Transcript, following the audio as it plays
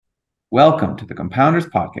Welcome to the Compounders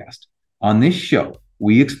Podcast. On this show,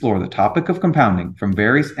 we explore the topic of compounding from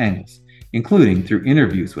various angles, including through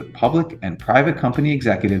interviews with public and private company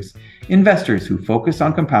executives, investors who focus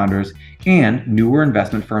on compounders, and newer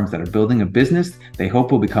investment firms that are building a business they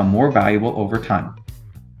hope will become more valuable over time.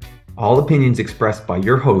 All opinions expressed by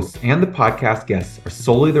your hosts and the podcast guests are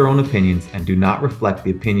solely their own opinions and do not reflect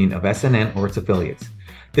the opinion of SNN or its affiliates.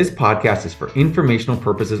 This podcast is for informational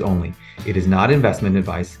purposes only. It is not investment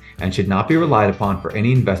advice and should not be relied upon for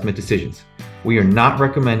any investment decisions. We are not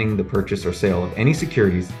recommending the purchase or sale of any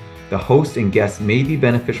securities. The host and guests may be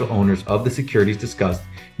beneficial owners of the securities discussed.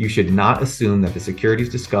 You should not assume that the securities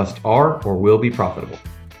discussed are or will be profitable.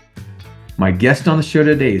 My guest on the show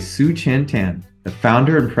today is Chuen Tan, the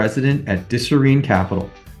founder and president at Discerene Capital.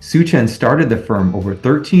 Chuen started the firm over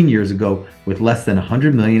 13 years ago with less than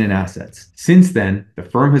 $100 million in assets. Since then, the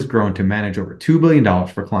firm has grown to manage over $2 billion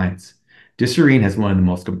for clients. Discerene has one of the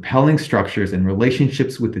most compelling structures and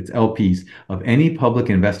relationships with its LPs of any public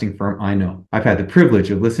investing firm I know. I've had the privilege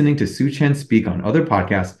of listening to Chuen speak on other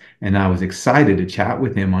podcasts, and I was excited to chat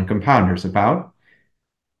with him on Compounders about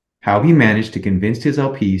how he managed to convince his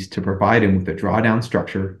LPs to provide him with a drawdown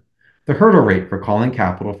structure, the hurdle rate for calling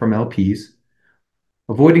capital from LPs,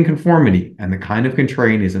 avoiding conformity and the kind of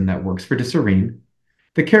contrarianism that works for Discerene,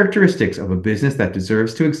 the characteristics of a business that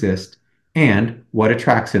deserves to exist, and what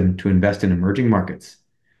attracts him to invest in emerging markets.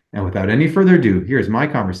 And without any further ado, here's my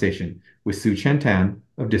conversation with Chuen Tan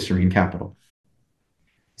of Discerene Capital.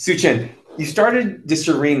 Chuen, you started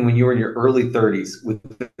Discerene when you were in your early 30s with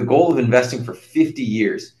the goal of investing for 50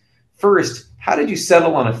 years. First, how did you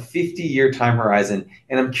settle on a 50-year time horizon?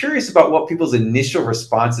 And I'm curious about what people's initial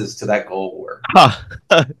responses to that goal were.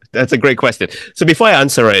 That's a great question. So before I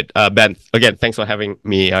answer it, Ben, again, thanks for having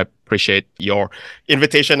me. I appreciate your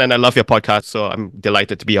invitation and I love your podcast, so I'm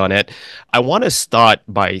delighted to be on it. I want to start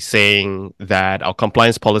by saying that our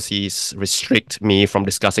compliance policies restrict me from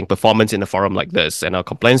discussing performance in a forum like this, and our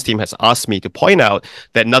compliance team has asked me to point out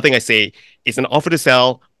that nothing I say is an offer to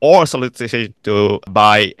sell or a solicitation to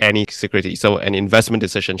buy any security. So an investment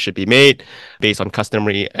decision should be made based on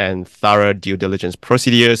customary and thorough due diligence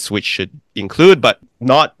procedures, which should include but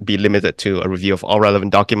not be limited to a review of all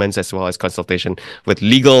relevant documents as well as consultation with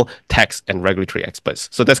legal, tax, and regulatory experts.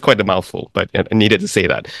 So that's quite a mouthful, but I needed to say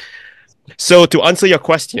that. So to answer your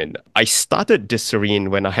question, I started Discerene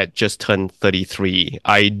when I had just turned 33.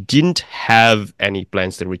 I didn't have any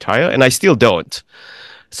plans to retire, and I still don't.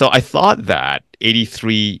 So I thought that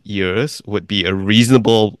 83 years would be a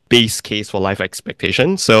reasonable base case for life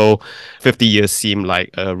expectation. So 50 years seemed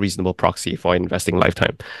like a reasonable proxy for investing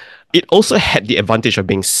lifetime. It also had the advantage of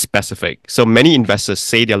being specific. So many investors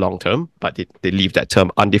say they're long-term, but they leave that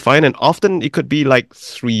term undefined. And often it could be like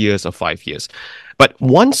 3 years or 5 years. But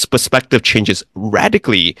one's perspective changes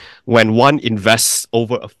radically when one invests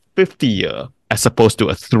over a 50-year as opposed to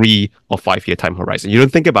a 3 or 5 year time horizon. You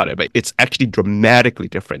don't think about it, but it's actually dramatically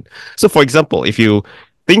different. So for example, if you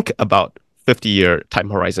think about 50-year time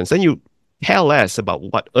horizons, then you care less about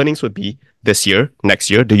what earnings would be this year, next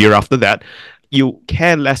year, the year after that. You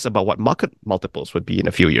care less about what market multiples would be in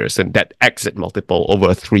a few years, and that exit multiple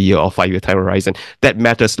over a 3 year or 5 year time horizon, that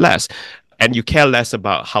matters less. And you care less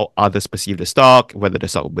about how others perceive the stock, whether the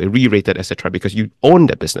stock will be re-rated, etc., because you own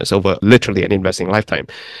the business over literally an investing lifetime.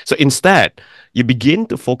 So instead, you begin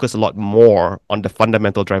to focus a lot more on the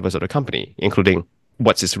fundamental drivers of the company, including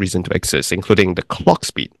what's its reason to exist, including the clock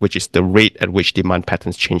speed, which is the rate at which demand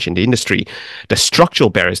patterns change in the industry, the structural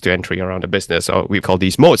barriers to entry around the business, or we call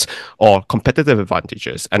these moats, or competitive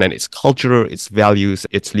advantages, and then its culture, its values,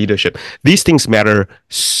 its leadership. These things matter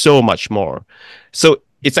so much more. So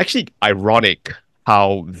it's actually ironic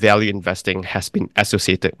how value investing has been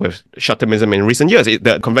associated with short-termism in recent years.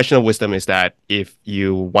 The conventional wisdom is that if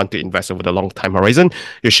you want to invest over the long time horizon,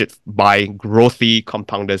 you should buy growthy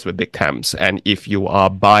compounders with big TAMs. And if you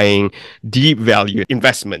are buying deep value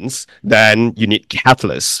investments, then you need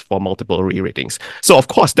catalysts for multiple re-ratings. So of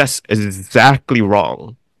course, that's exactly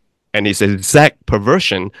wrong. And it's an exact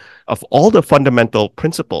perversion of all the fundamental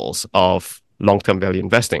principles of long-term value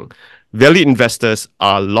investing. Value investors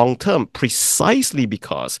are long-term precisely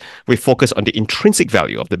because we focus on the intrinsic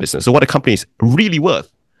value of the business, so what a company is really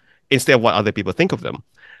worth, instead of what other people think of them.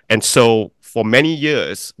 And so for many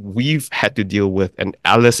years, we've had to deal with an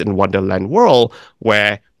Alice in Wonderland world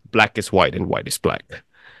where black is white and white is black.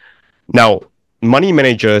 Now, money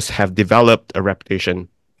managers have developed a reputation,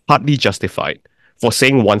 partly justified, for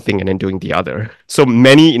saying one thing and then doing the other. So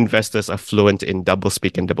many investors are fluent in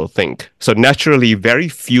doublespeak and doublethink. So naturally, very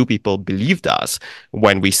few people believed us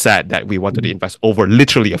when we said that we wanted to invest over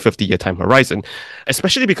literally a 50-year time horizon,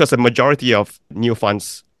 especially because the majority of new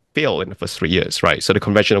funds fail in the first 3 years, right? So the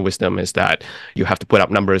conventional wisdom is that you have to put up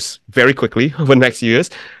numbers very quickly over the next years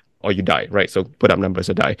or you die, right? So put up numbers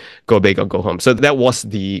or die, go big or go home. So that was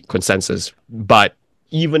the consensus. But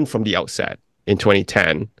even from the outset in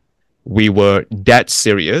 2010, we were dead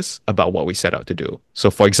serious about what we set out to do.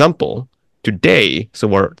 So for example, today, so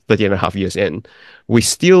we're 30 and a half years in, we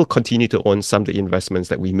still continue to own some of the investments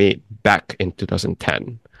that we made back in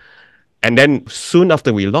 2010. And then soon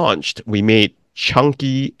after we launched, we made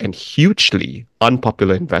chunky and hugely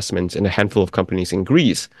unpopular investments in a handful of companies in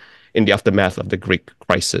Greece in the aftermath of the Greek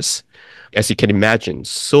crisis. As you can imagine,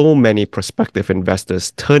 so many prospective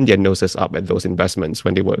investors turned their noses up at those investments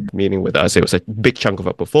when they were meeting with us. It was a big chunk of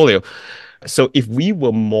our portfolio. So if we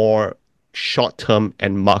were more short-term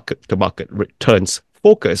and market-to-market returns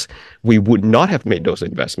focused, we would not have made those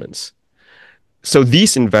investments. So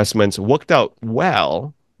these investments worked out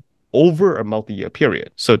well over a multi-year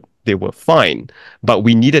period. So they were fine, but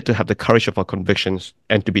we needed to have the courage of our convictions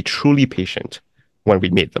and to be truly patient when we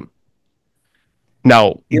made them.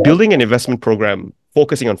 Now, building an investment program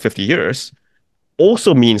focusing on 50 years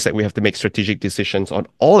also means that we have to make strategic decisions on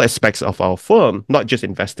all aspects of our firm, not just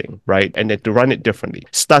investing, right? And then to run it differently.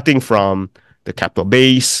 Starting from the capital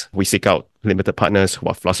base, we seek out limited partners who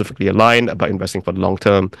are philosophically aligned about investing for the long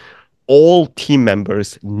term. All team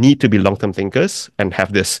members need to be long-term thinkers and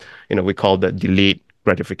have this, we call the delayed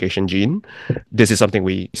gratification gene. This is something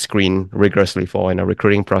we screen rigorously for in our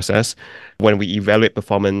recruiting process. When we evaluate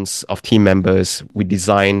performance of team members, we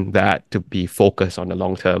design that to be focused on the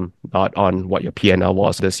long term, not on what your P&L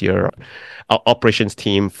was this year. Our operations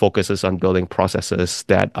team focuses on building processes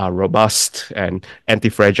that are robust and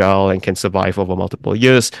anti-fragile and can survive over multiple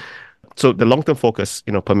years. So the long-term focus,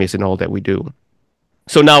 permeates in all that we do.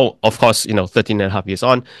 So now, of course, 13 and a half years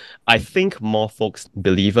on, I think more folks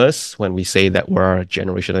believe us when we say that we're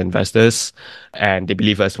generational investors, and they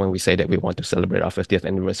believe us when we say that we want to celebrate our 50th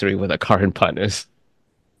anniversary with our current partners.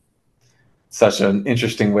 Such an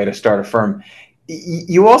interesting way to start a firm.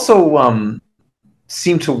 You also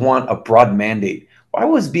seem to want a broad mandate. Why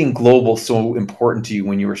was being global so important to you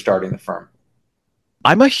when you were starting the firm?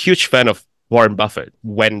 I'm a huge fan of Warren Buffett.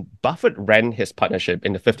 When Buffett ran his partnership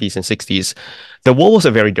in the 50s and 60s, the world was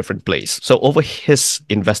a very different place. So over his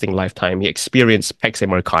investing lifetime, he experienced Pax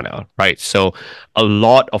Americana, right? So a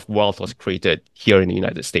lot of wealth was created here in the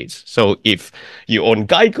United States. So if you own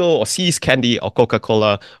Geico or See's Candy or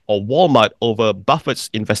Coca-Cola or Walmart over Buffett's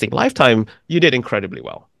investing lifetime, you did incredibly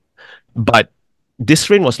well. But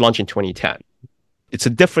Discerene was launched in 2010. It's a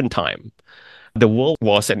different time. The world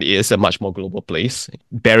was and is a much more global place.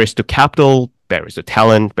 Barriers to capital, barriers to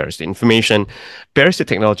talent, barriers to information, barriers to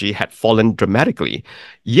technology had fallen dramatically.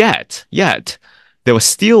 Yet, there were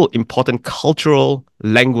still important cultural,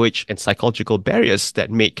 language, and psychological barriers that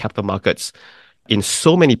made capital markets in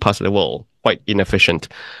so many parts of the world quite inefficient.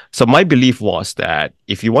 So my belief was that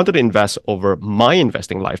if you wanted to invest over my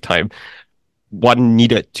investing lifetime, one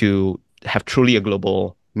needed to have truly a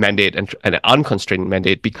global mandate and an unconstrained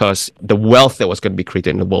mandate, because the wealth that was going to be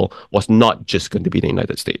created in the world was not just going to be in the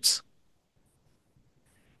United States.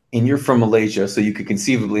 And you're from Malaysia, so you could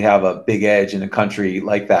conceivably have a big edge in a country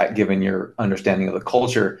like that, given your understanding of the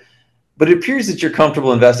culture. But it appears that you're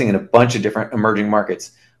comfortable investing in a bunch of different emerging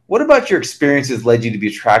markets. What about your experiences led you to be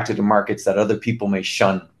attracted to markets that other people may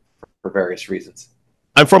shun for various reasons?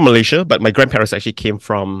 I'm from Malaysia, but my grandparents actually came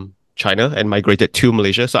from China and migrated to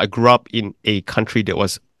Malaysia. So I grew up in a country that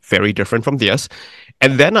was very different from theirs.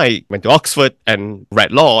 And then I went to Oxford and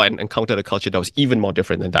read law and encountered a culture that was even more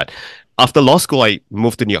different than that. After law school, I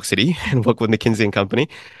moved to New York City and worked with McKinsey & Company.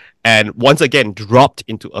 And once again, dropped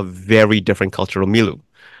into a very different cultural milieu.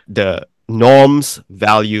 The norms,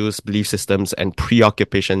 values, belief systems, and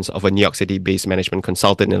preoccupations of a New York City-based management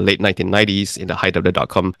consultant in the late 1990s in the height of the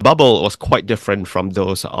dot-com bubble was quite different from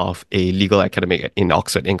those of a legal academic in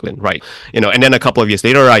Oxford, England, right? And then a couple of years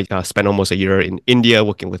later, I spent almost a year in India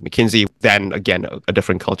working with McKinsey, then again, a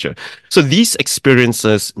different culture. So these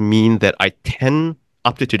experiences mean that I tend,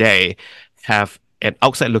 up to today, have an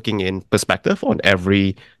outside looking in perspective on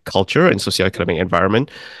every culture and socioeconomic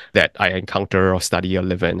environment that I encounter or study or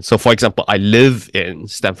live in. So for example, I live in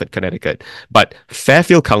Stamford, Connecticut, but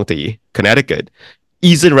Fairfield County, Connecticut,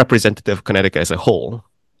 isn't representative of Connecticut as a whole,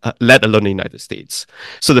 let alone the United States.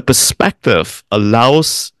 So the perspective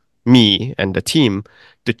allows me and the team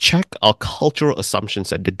to check our cultural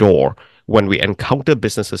assumptions at the door when we encounter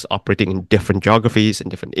businesses operating in different geographies, in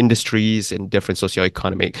different industries, in different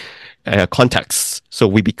socioeconomic contexts. So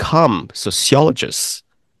we become sociologists,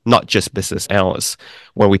 not just business analysts,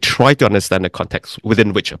 when we try to understand the context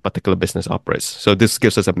within which a particular business operates. So this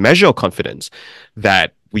gives us a measure of confidence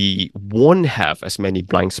that we won't have as many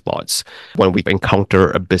blind spots when we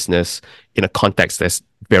encounter a business in a context that's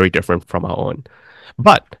very different from our own.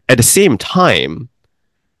 But at the same time,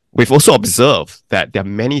 we've also observed that there are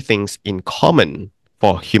many things in common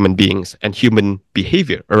for human beings and human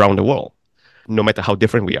behavior around the world, no matter how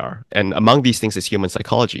different we are. And among these things is human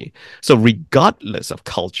psychology. So, regardless of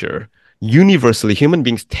culture, universally, human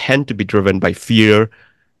beings tend to be driven by fear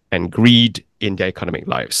and greed in their economic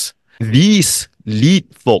lives. These lead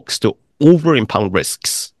folks to over-impound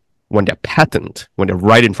risks when they're patent, when they're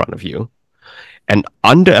right in front of you, and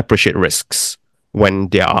underappreciate risks when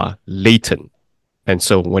they are latent, and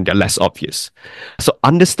so when they're less obvious. So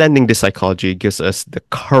understanding this psychology gives us the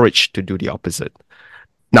courage to do the opposite.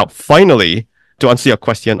 Now, finally, to answer your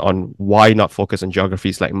question on why not focus on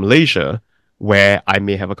geographies like Malaysia, where I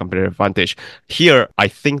may have a competitive advantage, here I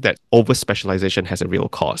think that over specialization has a real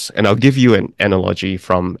cost. And I'll give you an analogy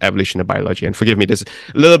from evolutionary biology. And forgive me, this is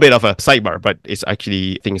a little bit of a sidebar, but it's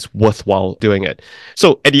actually, I think it's worthwhile doing it.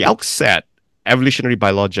 So at the outset, evolutionary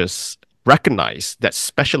biologists recognize that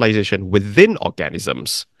specialization within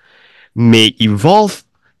organisms may evolve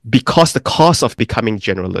because the cost of becoming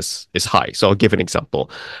generalists is high. So I'll give an example.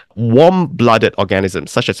 Warm-blooded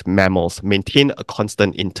organisms, such as mammals, maintain a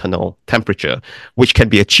constant internal temperature, which can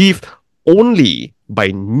be achieved only by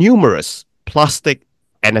numerous plastic,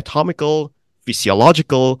 anatomical,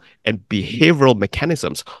 physiological, and behavioral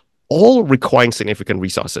mechanisms, all requiring significant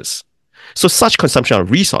resources. So such consumption of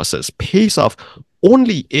resources pays off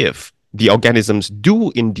only if the organisms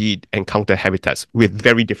do indeed encounter habitats with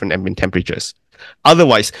very different ambient temperatures.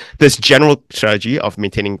 Otherwise, this general strategy of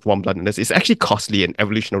maintaining warm-bloodedness is actually costly and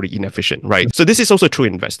evolutionarily inefficient, right? So this is also true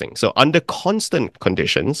in investing. So under constant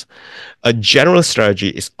conditions, a general strategy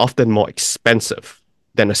is often more expensive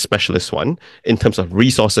than a specialist one in terms of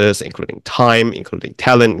resources, including time, including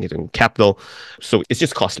talent, including capital. So it's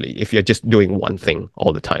just costly if you're just doing one thing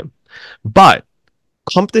all the time. But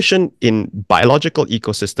competition in biological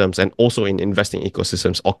ecosystems and also in investing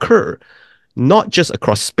ecosystems occur not just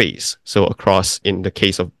across space, so across, in the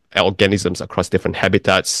case of organisms, across different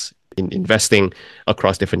habitats, in investing,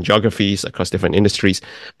 across different geographies, across different industries,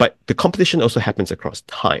 but the competition also happens across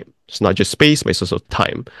time. It's not just space, but it's also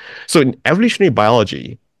time. So in evolutionary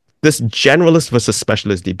biology, this generalist versus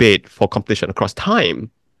specialist debate for competition across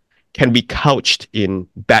time can be couched in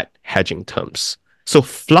bet hedging terms. So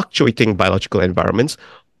fluctuating biological environments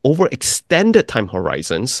over extended time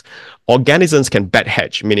horizons, organisms can bet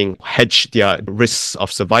hedge, meaning hedge their risks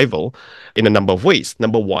of survival in a number of ways.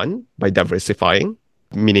 Number one, by diversifying,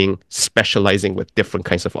 meaning specializing with different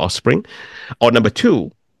kinds of offspring. Or number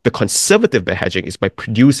two, the conservative bet hedging is by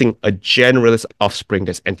producing a generalist offspring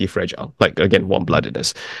that's antifragile, like again,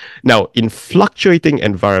 warm-bloodedness. Now, in fluctuating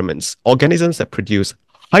environments, organisms that produce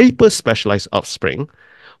hyper-specialized offspring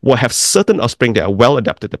will have certain offspring that are well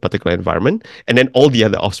adapted to a particular environment, and then all the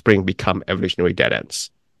other offspring become evolutionary dead ends.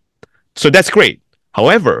 So that's great.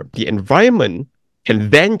 However, the environment can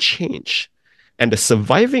then change, and the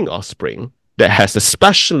surviving offspring that has the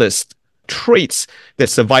specialist traits that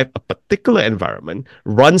survive a particular environment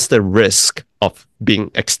runs the risk of being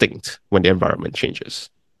extinct when the environment changes.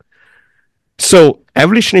 So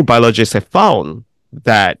evolutionary biologists have found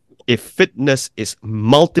that if fitness is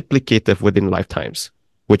multiplicative within lifetimes,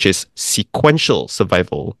 which is sequential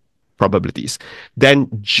survival probabilities, then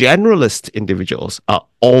generalist individuals are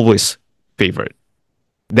always favored.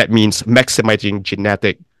 That means maximizing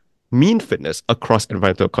genetic mean fitness across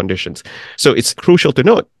environmental conditions. So it's crucial to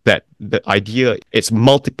note that the idea is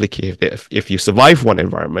multiplicative. If you survive one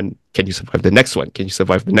environment, can you survive the next one? Can you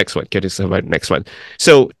survive the next one? Can you survive the next one?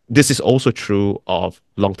 So this is also true of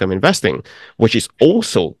long-term investing, which is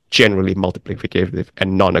also generally multiplicative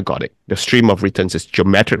and non-ergodic. The stream of returns is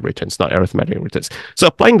geometric returns, not arithmetic returns. So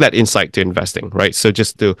applying that insight to investing, right? So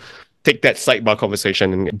just to take that sidebar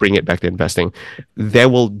conversation and bring it back to investing, there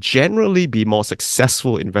will generally be more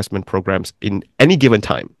successful investment programs in any given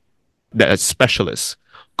time that are specialists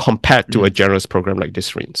compared to a generalist program like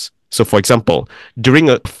Discerene's. So for example, during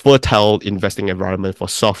a fertile investing environment for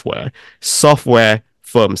software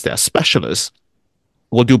firms that are specialists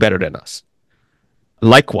will do better than us.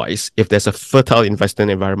 Likewise, if there's a fertile investment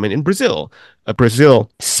environment in Brazil, a Brazil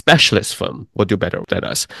specialist firm will do better than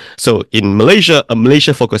us. So in Malaysia, a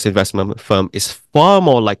Malaysia-focused investment firm is far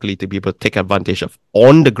more likely to be able to take advantage of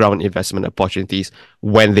on-the-ground investment opportunities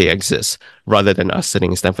when they exist, rather than us sitting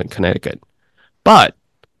in Stamford, Connecticut. But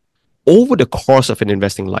over the course of an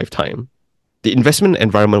investing lifetime, the investment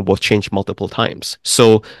environment will change multiple times.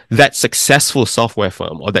 So that successful software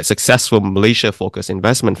firm or that successful Malaysia-focused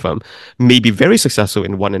investment firm may be very successful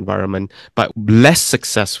in one environment, but less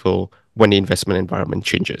successful when the investment environment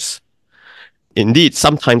changes. Indeed,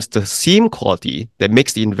 sometimes the same quality that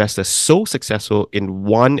makes the investor so successful in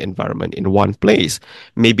one environment, in one place,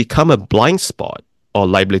 may become a blind spot or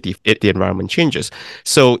liability if the environment changes.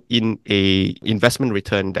 So in a investment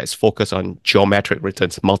return that's focused on geometric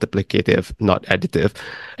returns, multiplicative, not additive,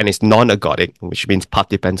 and it's non-ergodic, which means path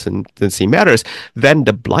dependency matters, then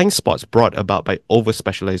the blind spots brought about by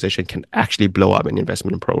over-specialization can actually blow up an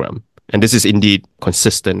investment program. And this is indeed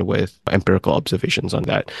consistent with empirical observations on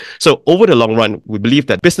that. So over the long run, we believe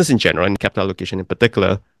that business in general and capital allocation in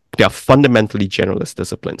particular, they are fundamentally generalist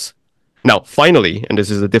disciplines. Now, finally, and this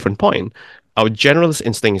is a different point, our generalist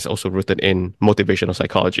instinct is also rooted in motivational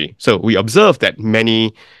psychology. So we observe that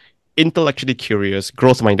many intellectually curious,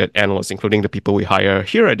 growth-minded analysts, including the people we hire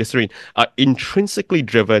here at Discerene, are intrinsically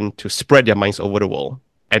driven to spread their minds over the world,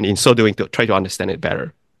 and in so doing, to try to understand it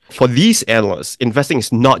better. For these analysts, investing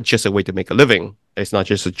is not just a way to make a living. It's not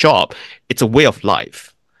just a job. It's a way of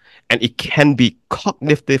life. And it can be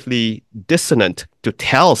cognitively dissonant to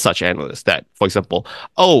tell such analysts that, for example,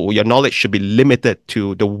 oh, your knowledge should be limited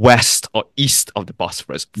to the west or east of the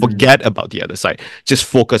Bosphorus. Forget about the other side. Just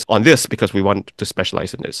focus on this because we want to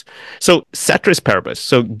specialize in this. So ceteris paribus.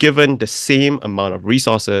 So given the same amount of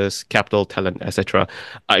resources, capital, talent, etc.,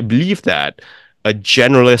 I believe that a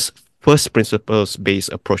generalist first principles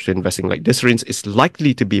based approach to investing like Discerene's is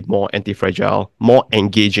likely to be more anti-fragile, more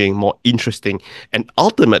engaging, more interesting, and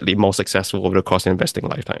ultimately more successful over the course of investing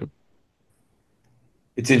lifetime.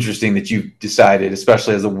 It's interesting that you've decided,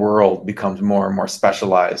 especially as the world becomes more and more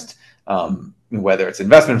specialized, whether it's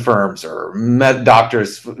investment firms or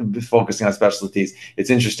doctors focusing on specialties, it's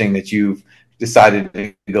interesting that you've decided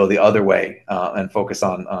to go the other way and focus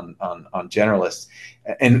on generalists.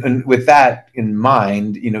 And with that in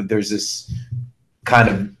mind, there's this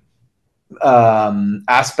kind of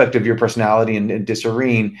aspect of your personality and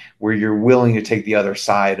Discerene where you're willing to take the other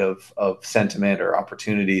side of sentiment or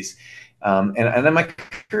opportunities. And in my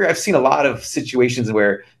career, I've seen a lot of situations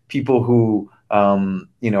where people who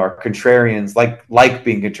are contrarians, like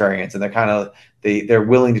being contrarians, and they're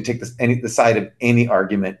willing to take the side of any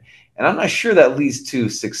argument. And I'm not sure that leads to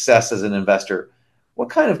success as an investor. What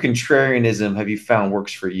kind of contrarianism have you found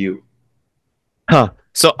works for you?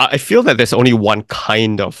 So I feel that there's only one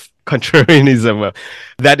kind of contrarianism.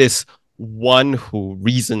 That is one who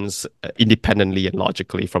reasons independently and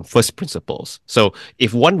logically from first principles. So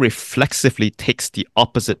if one reflexively takes the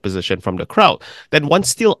opposite position from the crowd, then one's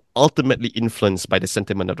still ultimately influenced by the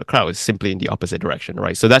sentiment of the crowd. It's simply in the opposite direction,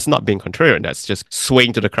 right? So that's not being contrarian. That's just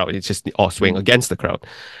swaying to the crowd. It's just swaying against the crowd.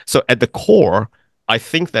 So at the core, I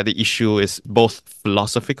think that the issue is both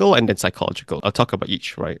philosophical and then psychological. I'll talk about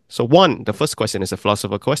each, right? So the first question is a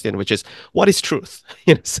philosophical question, which is, what is truth?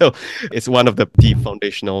 So it's one of the deep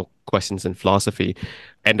foundational questions in philosophy.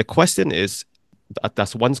 And the question is,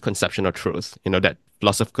 does one's conception of truth, that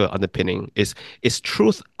philosophical underpinning is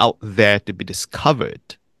truth out there to be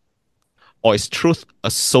discovered? Or is truth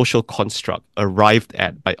a social construct arrived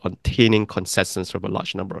at by obtaining consensus from a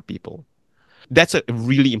large number of people? That's a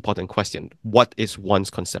really important question. What is one's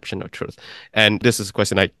conception of truth? And this is a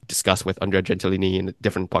question I discussed with Andrea Gentilini in a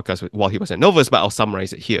different podcast while he was at Novus, but I'll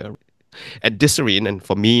summarize it here. At Discerene, and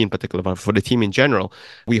for me in particular, but for the team in general,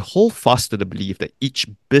 we hold fast to the belief that each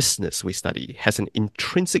business we study has an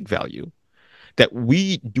intrinsic value that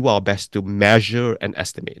we do our best to measure and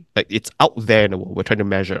estimate. Like, it's out there in the world, we're trying to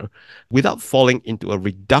measure without falling into a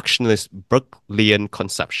reductionist Berkeleyan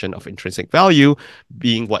conception of intrinsic value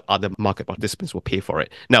being what other market participants will pay for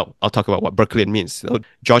it. Now, I'll talk about what Berkeleyan means.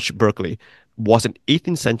 George Berkeley was an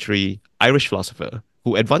 18th century Irish philosopher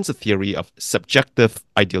who advanced a theory of subjective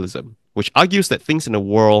idealism, which argues that things in the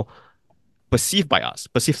world perceived by us,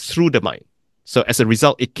 perceived through the mind. So as a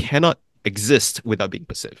result, it cannot exist without being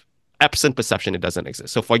perceived. Absent perception, it doesn't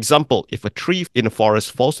exist. So for example, if a tree in a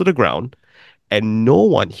forest falls to the ground and no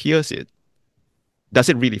one hears it, does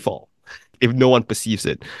it really fall? If no one perceives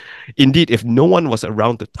it. Indeed, if no one was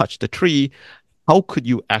around to touch the tree, how could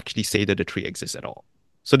you actually say that the tree exists at all?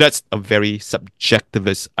 So that's a very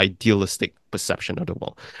subjectivist, idealistic perception of the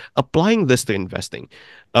world. Applying this to investing,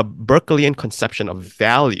 a Berkeleyan conception of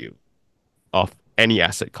value of any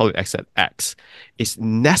asset, call it asset X, is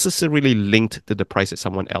necessarily linked to the price that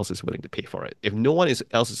someone else is willing to pay for it. If no one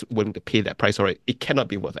else is willing to pay that price for it, it cannot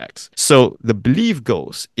be worth X. So the belief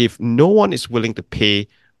goes, if no one is willing to pay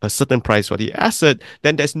a certain price for the asset,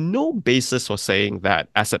 then there's no basis for saying that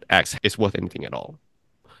asset X is worth anything at all.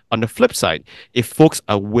 On the flip side, if folks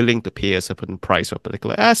are willing to pay a certain price for a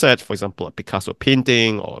particular asset, for example, a Picasso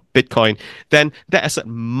painting or Bitcoin, then that asset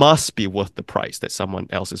must be worth the price that someone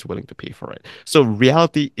else is willing to pay for it. So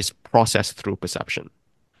reality is processed through perception.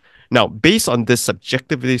 Now, based on this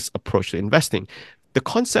subjectivist approach to investing, the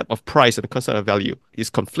concept of price and the concept of value is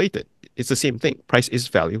conflated. It's the same thing. Price is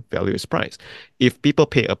value, value is price. If people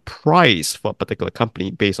pay a price for a particular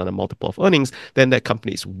company based on a multiple of earnings, then that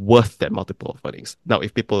company is worth that multiple of earnings. Now,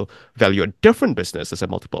 if people value a different business as a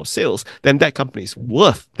multiple of sales, then that company is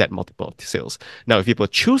worth that multiple of sales. Now, if people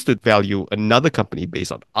choose to value another company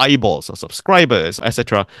based on eyeballs or subscribers,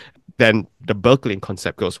 etc., then the Berkeleyan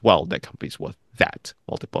concept goes, well, that company is worth that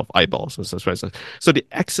multiple of eyeballs or subscribers. So the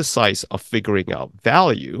exercise of figuring out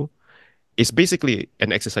value is basically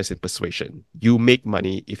an exercise in persuasion. You make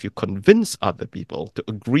money if you convince other people to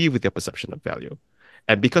agree with your perception of value.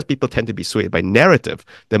 And because people tend to be swayed by narrative,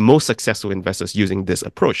 the most successful investors using this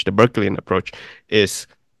approach, the Berkeleyan approach, is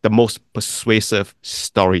the most persuasive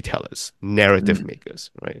storytellers, narrative makers,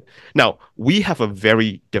 right? Now, we have a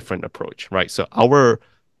very different approach, right? So our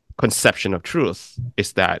conception of truth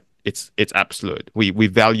is that it's absolute. We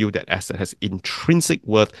value that asset has intrinsic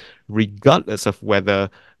worth, regardless of whether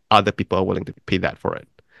other people are willing to pay that for it.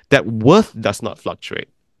 That worth does not fluctuate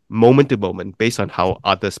moment to moment based on how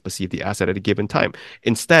others perceive the asset at a given time.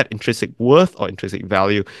 Instead, intrinsic worth or intrinsic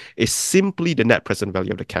value is simply the net present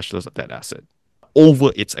value of the cash flows of that asset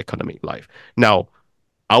over its economic life. Now,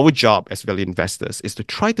 our job as value investors is to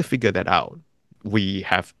try to figure that out. We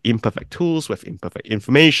have imperfect tools, we have imperfect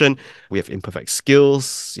information, we have imperfect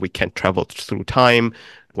skills, we can't travel through time,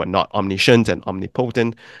 we're not omniscient and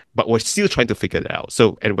omnipotent, but we're still trying to figure that out.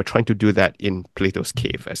 So, and we're trying to do that in Plato's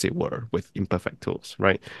cave, as it were, with imperfect tools,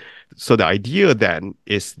 right? So the idea then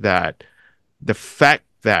is that the fact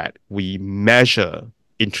that we measure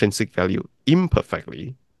intrinsic value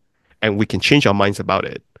imperfectly and we can change our minds about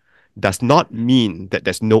it does not mean that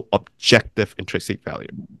there's no objective intrinsic value.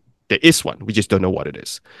 There is one. We just don't know what it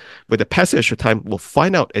is. With the passage of time, we'll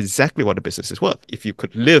find out exactly what a business is worth. If you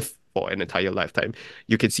could live for an entire lifetime,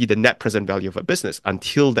 you can see the net present value of a business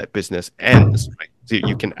until that business ends. Right? So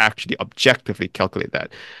you can actually objectively calculate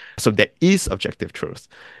that. So there is objective truth.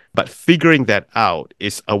 But figuring that out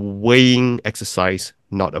is a weighing exercise,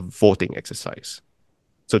 not a voting exercise.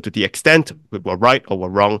 So to the extent we're right or we're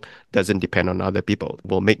wrong doesn't depend on other people.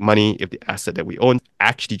 We'll make money if the asset that we own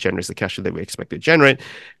actually generates the cash flow that we expect to generate,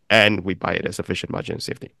 and we buy it at sufficient margin of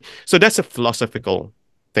safety. So that's a philosophical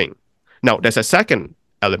thing. Now, there's a second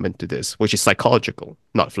element to this, which is psychological,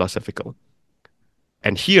 not philosophical.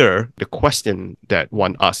 And here, the question that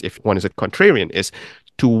one asks if one is a contrarian is,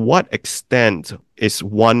 to what extent is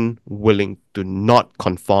one willing to not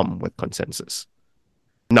conform with consensus?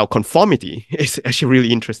 Now, conformity is actually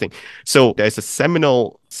really interesting. So there's a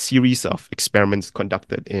seminal series of experiments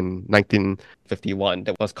conducted in 1951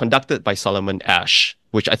 that was conducted by Solomon Asch,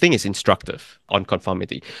 which I think is instructive on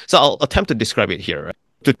conformity. So I'll attempt to describe it here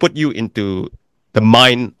to put you into the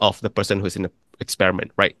mind of the person who's in the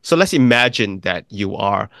experiment, right? So let's imagine that you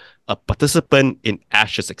are a participant in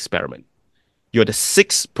Asch's experiment. You're the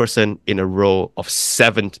sixth person in a row of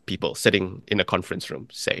 7 people sitting in a conference room,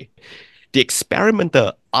 say. The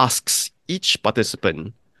experimenter asks each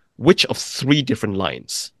participant which of 3 different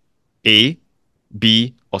lines, A,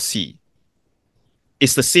 B, or C,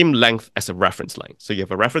 is the same length as a reference line. So you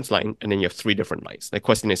have a reference line and then you have 3 different lines. The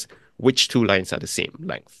question is, which 2 lines are the same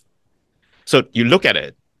length? So you look at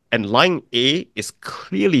it, and line A is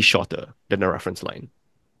clearly shorter than the reference line.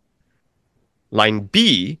 Line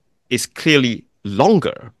B is clearly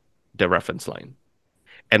longer than the reference line.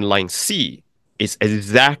 And line C is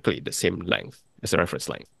exactly the same length as the reference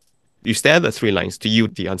line. You stare at the 3 lines, to you,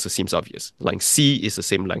 the answer seems obvious. Line C is the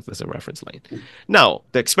same length as the reference line. Now,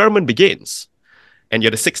 the experiment begins, and you're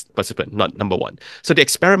the 6th participant, not number 1. So the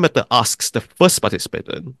experimenter asks the first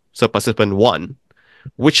participant, so participant 1,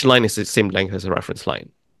 which line is the same length as the reference line?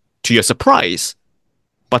 To your surprise,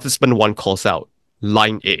 participant 1 calls out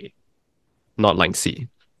line A, not line C.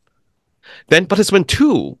 Then participant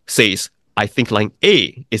 2 says, I think line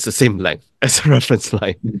A is the same length as the reference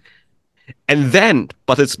line. And then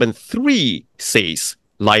participant 3 says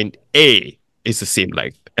line A is the same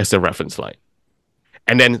length as the reference line.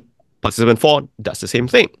 And then participant 4 does the same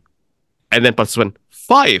thing. And then participant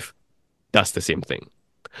 5 does the same thing.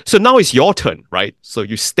 So now it's your turn, right? So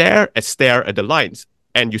you stare at the lines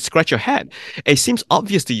and you scratch your head. It seems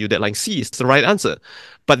obvious to you that line C is the right answer.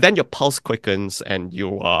 But then your pulse quickens and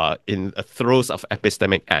you are in a throes of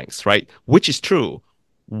epistemic angst, right? Which is true,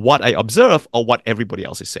 what I observe or what everybody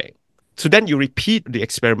else is saying. So then you repeat the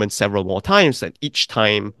experiment several more times, and each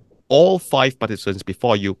time all 5 participants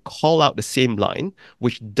before you call out the same line,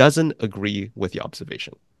 which doesn't agree with your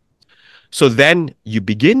observation. So then you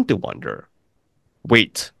begin to wonder,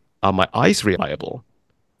 wait, are my eyes reliable?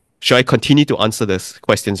 Should I continue to answer the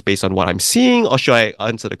questions based on what I'm seeing, or should I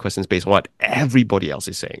answer the questions based on what everybody else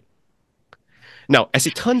is saying? Now, as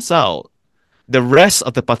it turns out, the rest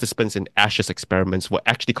of the participants in Ash's experiments were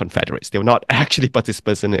actually Confederates. They were not actually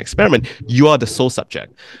participants in the experiment. You are the sole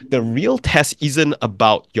subject. The real test isn't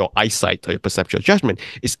about your eyesight or your perceptual judgment.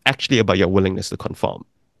 It's actually about your willingness to conform.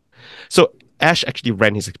 So Ash actually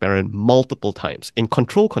ran his experiment multiple times in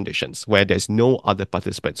control conditions where there's no other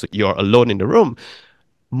participants. So you're alone in the room.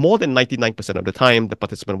 More than 99% of the time, the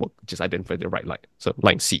participant will just identify the right line. So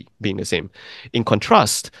line C being the same. In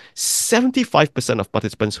contrast, 75% of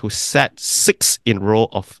participants who sat 6 in row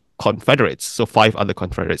of Confederates, so 5 other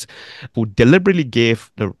Confederates, who deliberately gave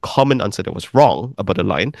the common answer that was wrong about the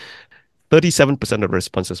line, 37% of the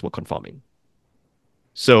responses were conforming.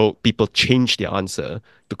 So people changed their answer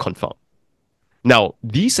to conform. Now,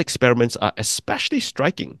 these experiments are especially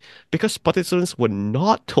striking because participants were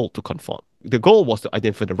not told to conform. The goal was to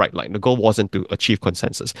identify the right line. The goal wasn't to achieve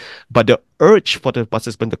consensus. But the urge for the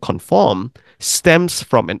participant to conform stems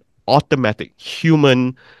from an automatic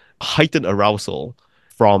human heightened arousal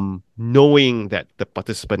from knowing that the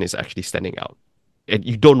participant is actually standing out. And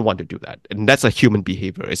you don't want to do that. And that's a human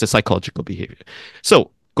behavior. It's a psychological behavior. So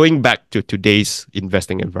going back to today's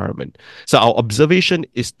investing environment. So our observation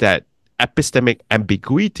is that epistemic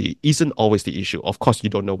ambiguity isn't always the issue. Of course, you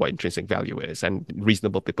don't know what intrinsic value is, and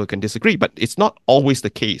reasonable people can disagree, but it's not always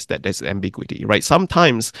the case that there's ambiguity, right?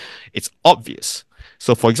 Sometimes it's obvious.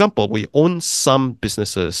 So, for example, we own some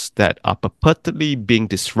businesses that are perpetually being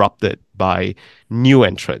disrupted by new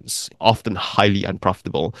entrants, often highly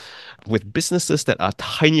unprofitable, with businesses that are a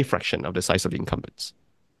tiny fraction of the size of the incumbents.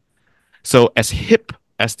 So, as hip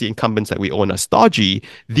as the incumbents that we own are stodgy,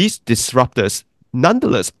 these disruptors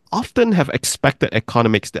nonetheless often have expected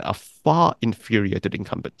economics that are far inferior to the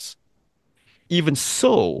incumbents. Even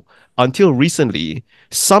so, until recently,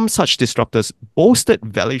 some such disruptors boasted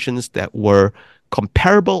valuations that were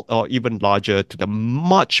comparable or even larger to the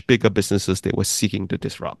much bigger businesses they were seeking to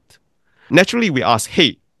disrupt. Naturally, we ask,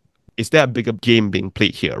 hey, is there a bigger game being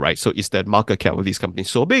played here, right? So is the market cap of these companies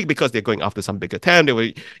so big because they're going after some bigger TAM, there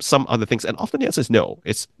were some other things? And often the answer is no,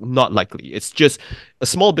 it's not likely. It's just a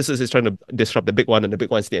small business is trying to disrupt the big one, and the big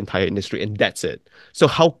one's the entire industry, and that's it. So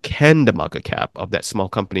how can the market cap of that small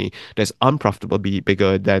company that's unprofitable be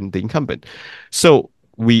bigger than the incumbent? So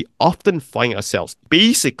we often find ourselves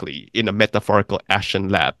basically in a metaphorical action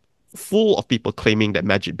lab full of people claiming that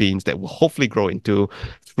magic beans that will hopefully grow into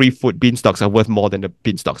 3-foot beanstalks are worth more than the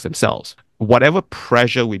beanstalks themselves. Whatever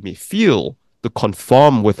pressure we may feel to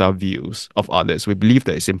conform with our views of others, we believe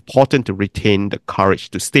that it's important to retain the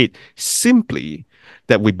courage to state simply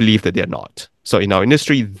that we believe that they're not. So in our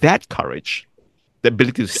industry, that courage, the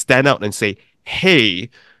ability to stand out and say, hey,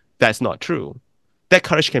 that's not true, that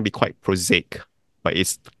courage can be quite prosaic, but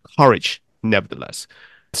it's courage nevertheless.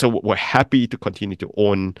 So we're happy to continue to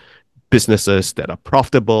own businesses that are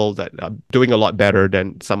profitable, that are doing a lot better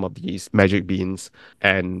than some of these magic beans,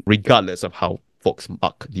 and regardless of how folks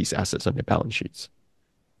mark these assets on their balance sheets.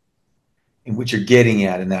 And what you're getting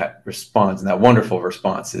at in that response, and that wonderful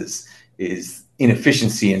response, is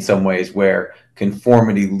inefficiency in some ways, where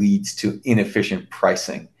conformity leads to inefficient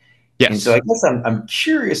pricing. Yes. And so I guess I'm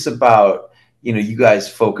curious about, you guys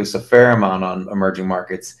focus a fair amount on emerging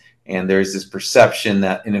markets, and there's this perception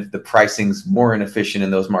that, and if the pricing's more inefficient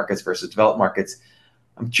in those markets versus developed markets,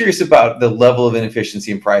 I'm curious about the level of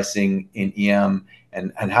inefficiency in pricing in EM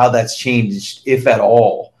and how that's changed, if at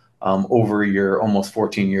all, over your almost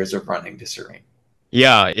 14 years of running Discerene.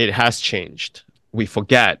 Yeah, it has changed. We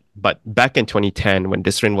forget, but back in 2010, when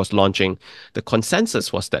Discerene was launching, the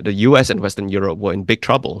consensus was that the US and Western Europe were in big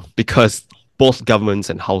trouble because both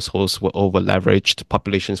governments and households were over-leveraged,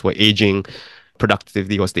 populations were aging,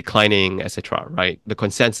 productivity was declining, etc. Right? The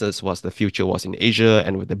consensus was the future was in Asia,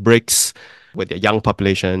 and with the BRICS, with their young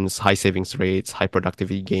populations, high savings rates, high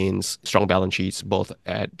productivity gains, strong balance sheets, both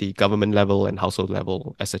at the government level and household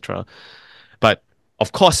level, etc. But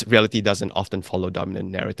of course, reality doesn't often follow dominant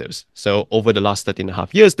narratives. So over the last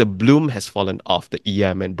 13.5 years, the bloom has fallen off the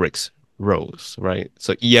EM and BRICS rows, right?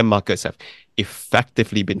 So EM markets have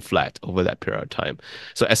effectively been flat over that period of time.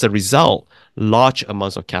 So as a result, large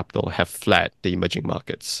amounts of capital have fled the emerging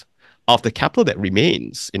markets. Of the capital that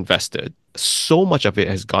remains invested, so much of it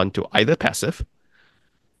has gone to either passive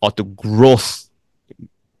or to growth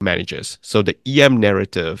managers. So the EM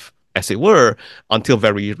narrative, as it were, until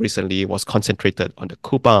very recently, was concentrated on the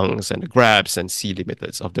Coupangs and the Grabs and C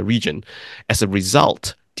limiteds of the region. As a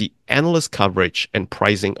result, the analyst coverage and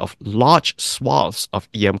pricing of large swaths of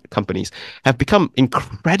EM companies have become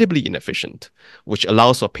incredibly inefficient, which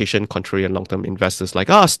allows for patient, contrarian, long-term investors like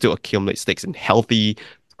us to accumulate stakes in healthy,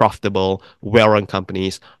 profitable, well-run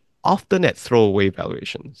companies, often at throwaway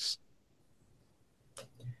valuations.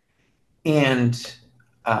 And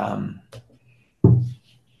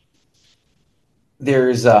there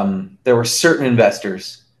were certain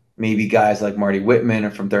investors, maybe guys like Marty Whitman or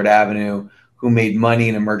from Third Avenue, who made money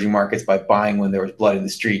in emerging markets by buying when there was blood in the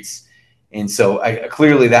streets. And so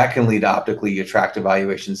clearly that can lead to optically attractive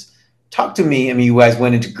valuations. Talk to me. I mean, you guys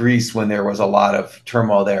went into Greece when there was a lot of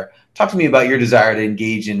turmoil there. Talk to me about your desire to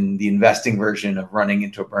engage in the investing version of running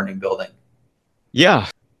into a burning building. Yeah,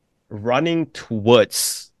 running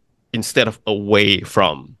towards instead of away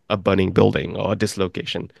from a burning building or a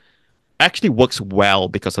dislocation actually works well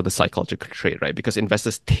because of the psychological trait, right? Because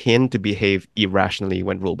investors tend to behave irrationally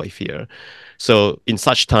when ruled by fear. So in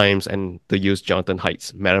such times, and to use Jonathan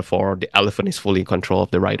Haidt's metaphor, the elephant is fully in control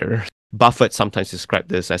of the rider. Buffett sometimes described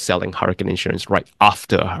this as selling hurricane insurance right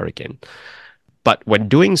after a hurricane. But when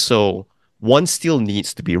doing so, one still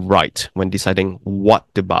needs to be right when deciding what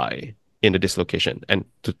to buy in the dislocation. And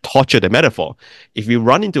to torture the metaphor, if you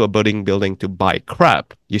run into a burning building to buy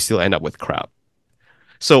crap, you still end up with crap.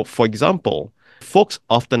 So, for example, folks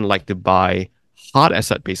often like to buy hard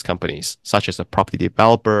asset-based companies, such as a property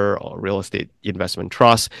developer or real estate investment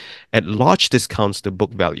trust, at large discounts to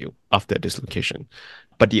book value after a dislocation.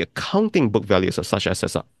 But the accounting book values of such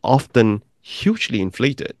assets are often hugely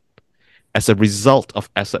inflated as a result of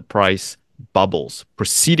asset price bubbles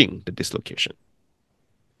preceding the dislocation.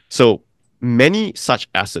 So many such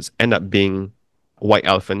assets end up being white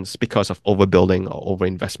elephants because of overbuilding or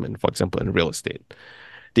overinvestment, for example, in real estate.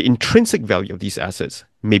 The intrinsic value of these assets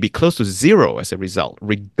may be close to zero as a result,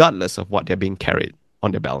 regardless of what they're being carried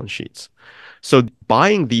on their balance sheets. So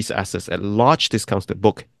buying these assets at large discounts to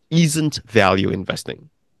book isn't value investing.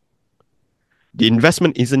 The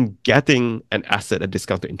investment isn't getting an asset at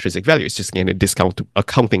discount to intrinsic value. It's just getting a discount to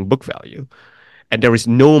accounting book value. And there is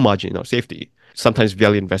no margin of safety. Sometimes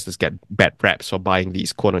value investors get bad raps for buying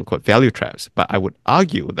these quote unquote value traps. But I would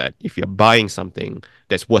argue that if you're buying something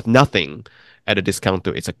that's worth nothing at a discount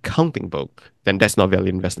to its accounting book, then that's not value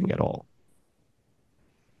investing at all.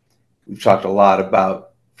 We've talked a lot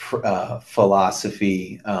about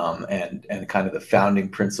philosophy and kind of the founding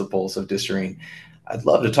principles of Discerene. I'd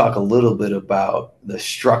love to talk a little bit about the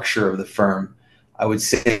structure of the firm. I would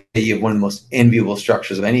say you have one of the most enviable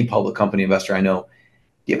structures of any public company investor I know.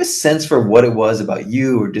 Do you have a sense for what it was about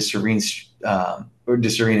you or Discerene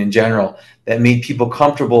in general that made people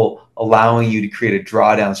comfortable allowing you to create a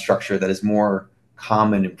drawdown structure that is more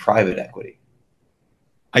common in private equity?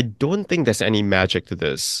 I don't think there's any magic to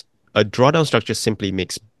this. A drawdown structure simply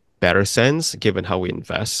makes better sense given how we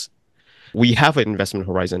invest. We have an investment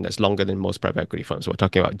horizon that's longer than most private equity funds. We're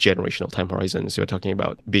talking about generational time horizons. We're talking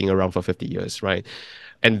about being around for 50 years, right?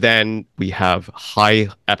 And then we have high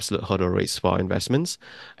absolute hurdle rates for our investments.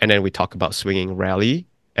 And then we talk about swinging rally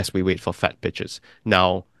as we wait for fat pitches.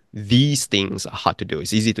 Now, these things are hard to do.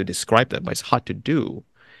 It's easy to describe them, but it's hard to do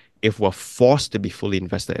if we're forced to be fully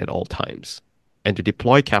invested at all times and to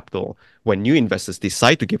deploy capital when new investors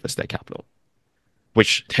decide to give us that capital,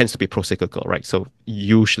 which tends to be pro-cyclical, right? So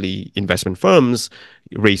usually investment firms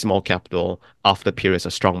raise more capital after periods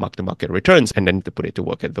of strong mark-to-market returns and then to put it to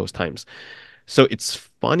work at those times. So it's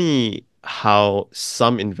funny how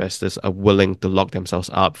some investors are willing to lock themselves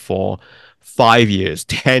up for 5 years,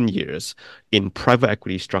 10 years in private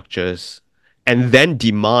equity structures and then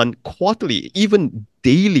demand quarterly, even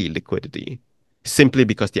daily liquidity simply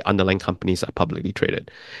because the underlying companies are publicly traded.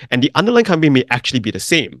 And the underlying company may actually be the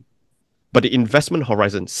same, but the investment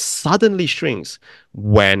horizon suddenly shrinks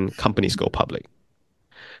when companies go public.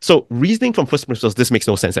 So reasoning from first principles, this makes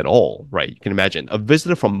no sense at all, right? You can imagine a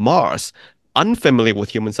visitor from Mars, unfamiliar with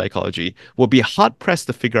human psychology, will be hard pressed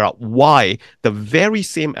to figure out why the very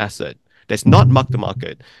same asset that's not mark to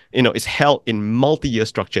market, is held in multi-year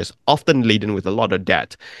structures, often laden with a lot of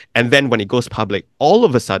debt. And then when it goes public, all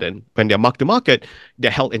of a sudden, when they're mark to market, they're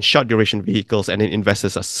held in short duration vehicles, and then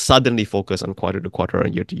investors are suddenly focused on quarter to quarter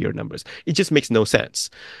and year to year numbers. It just makes no sense.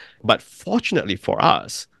 But fortunately for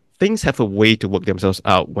us, things have a way to work themselves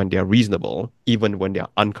out when they're reasonable, even when they're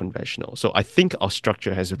unconventional. So I think our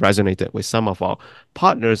structure has resonated with some of our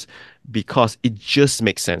partners because it just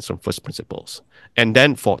makes sense from first principles. And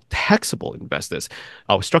then for taxable investors,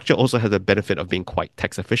 our structure also has the benefit of being quite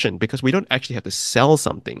tax efficient because we don't actually have to sell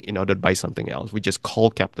something in order to buy something else. We just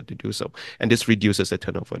call capital to do so. And this reduces the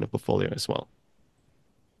turnover in the portfolio as well.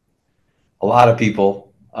 A lot of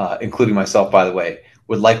people, including myself, by the way,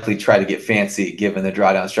 would likely try to get fancy given the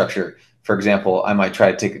drawdown structure. For example, I might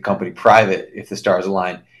try to take a company private if the stars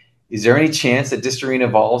align. Is there any chance that Discerene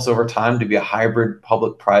evolves over time to be a hybrid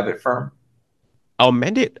public-private firm? our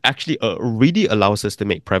mandate actually really allows us to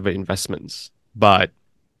make private investments. But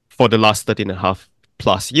for the last 13 and a half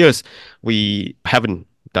plus years, we haven't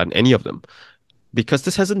done any of them because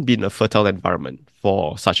this hasn't been a fertile environment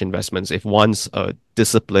for such investments. If one's a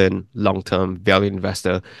disciplined, long-term value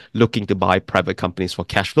investor looking to buy private companies for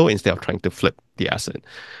cash flow instead of trying to flip the asset,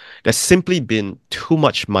 there's simply been too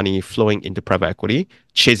much money flowing into private equity,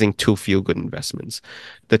 chasing too few good investments.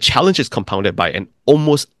 The challenge is compounded by an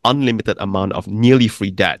almost unlimited amount of nearly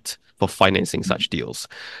free debt for financing such deals.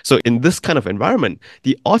 So, in this kind of environment,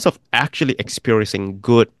 the odds of actually experiencing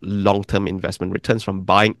good long-term investment returns from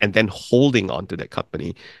buying and then holding on to that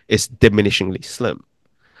company is diminishingly slim.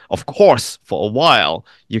 Of course, for a while,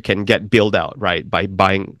 you can get bailed out, right, by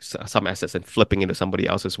buying some assets and flipping into somebody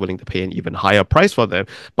else who's willing to pay an even higher price for them.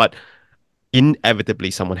 But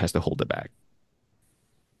inevitably, someone has to hold the bag.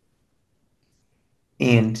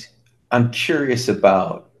 And I'm curious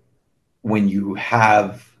about when you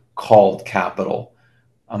have called capital.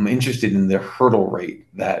 I'm interested in the hurdle rate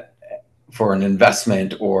that for an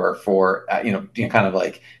investment or for kind of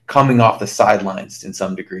like coming off the sidelines in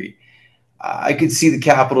some degree. I could see the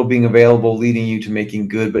capital being available, leading you to making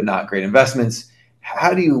good but not great investments.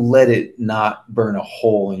 How do you let it not burn a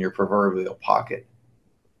hole in your proverbial pocket?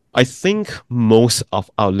 I think most of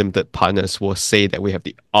our limited partners will say that we have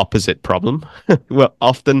the opposite problem. We're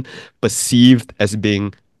often perceived as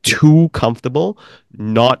being too comfortable,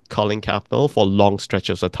 not calling capital for long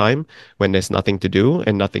stretches of time when there's nothing to do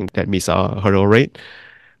and nothing that meets our hurdle rate.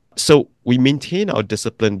 So we maintain our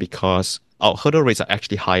discipline because our hurdle rates are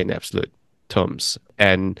actually high in absolute terms.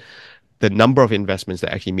 And the number of investments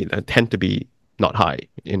that actually meet tend to be not high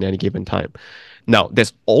in any given time. Now,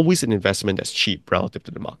 there's always an investment that's cheap relative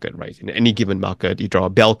to the market, right? In any given market, you draw a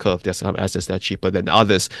bell curve, there's some assets that are cheaper than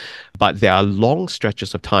others. But there are long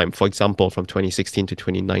stretches of time, for example, from 2016 to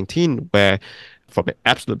 2019, where from an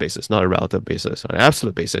absolute basis, not a relative basis, on an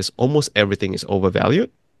absolute basis, almost everything is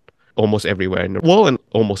overvalued almost everywhere in the world and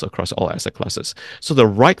almost across all asset classes. So the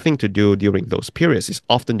right thing to do during those periods is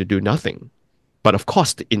often to do nothing. But of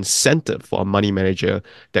course, the incentive for a money manager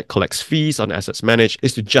that collects fees on assets managed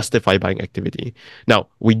is to justify buying activity. Now,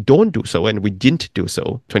 we don't do so, and we didn't do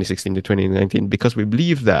so 2016 to 2019 because we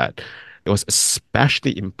believe that it was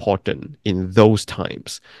especially important in those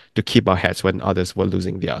times to keep our heads when others were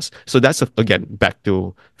losing theirs. So that's, again, back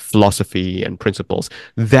to philosophy and principles.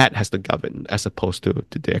 That has to govern as opposed to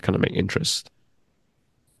the economic interest.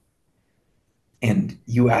 And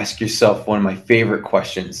you ask yourself one of my favorite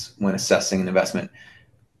questions when assessing an investment.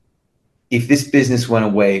 If this business went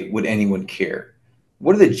away, would anyone care?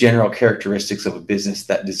 What are the general characteristics of a business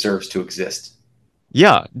that deserves to exist?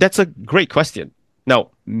 Yeah, that's a great question. Now,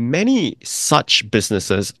 many such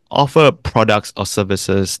businesses offer products or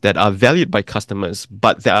services that are valued by customers,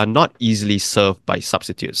 but that are not easily served by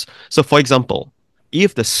substitutes. So, for example,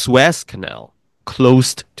 if the Suez Canal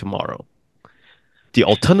closed tomorrow, the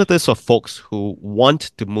alternatives for folks who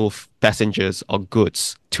want to move passengers or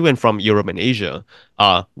goods to and from Europe and Asia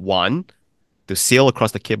are one, to sail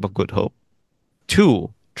across the Cape of Good Hope,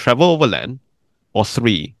 two, travel overland, or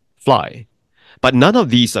three, fly. But none of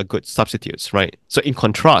these are good substitutes, right? So in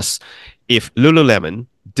contrast, if Lululemon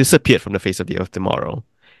disappeared from the face of the earth tomorrow,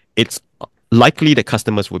 it's likely that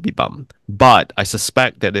customers would be bummed. But I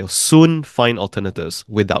suspect that they'll soon find alternatives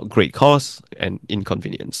without great cost and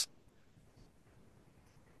inconvenience.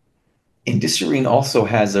 And Discerene also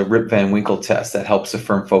has a Rip Van Winkle test that helps a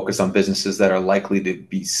firm focus on businesses that are likely to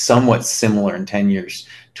be somewhat similar in 10 years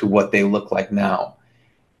to what they look like now.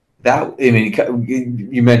 That, I mean,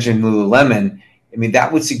 you mentioned Lululemon. I mean,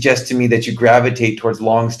 that would suggest to me that you gravitate towards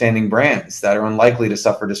long-standing brands that are unlikely to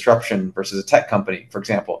suffer disruption versus a tech company, for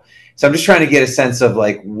example. So I'm just trying to get a sense of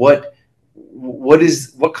like what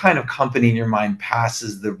kind of company in your mind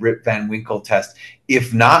passes the Rip Van Winkle test,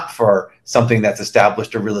 if not for something that's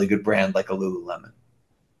established a really good brand like a Lululemon.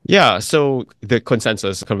 Yeah, so the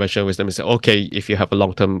consensus conventional wisdom is okay, if you have a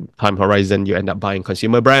long-term time horizon, you end up buying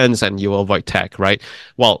consumer brands and you avoid tech, right?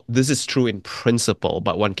 Well, this is true in principle,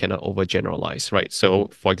 but one cannot overgeneralize, right? So,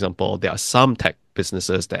 for example, there are some tech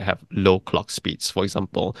businesses that have low clock speeds. For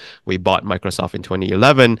example, we bought Microsoft in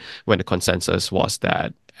 2011 when the consensus was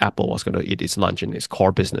that Apple was going to eat its lunch in its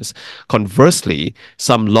core business. Conversely,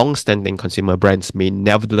 some long-standing consumer brands may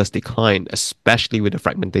nevertheless decline, especially with the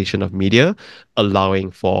fragmentation of media, allowing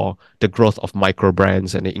for the growth of micro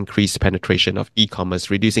brands and the increased penetration of e-commerce,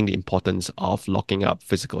 reducing the importance of locking up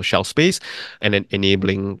physical shelf space and then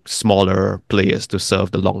enabling smaller players to serve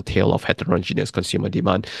the long tail of heterogeneous consumer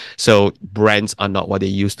demand. So brands are not what they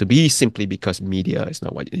used to be simply because media is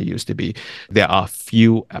not what it used to be. There are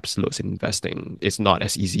few absolutes in investing. It's not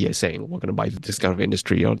as easy easy as saying we're going to buy this kind of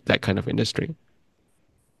industry or that kind of industry.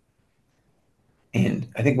 And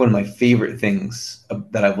I think one of my favorite things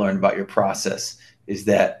that I've learned about your process is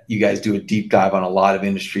that you guys do a deep dive on a lot of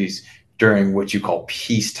industries during what you call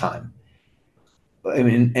peacetime. I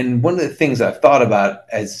mean, and one of the things I've thought about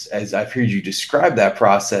as I've heard you describe that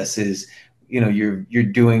process is, you're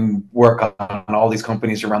doing work on all these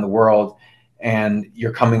companies around the world, and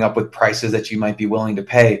you're coming up with prices that you might be willing to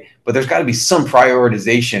pay. But there's got to be some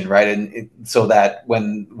prioritization, right? And so that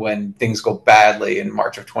when things go badly in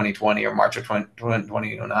March of 2020 or March of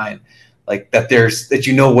 2009, like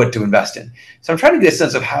that what to invest in. So I'm trying to get a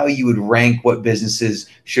sense of how you would rank what businesses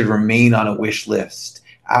should remain on a wish list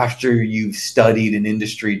after you've studied an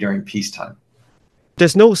industry during peacetime.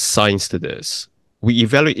 There's no science to this. We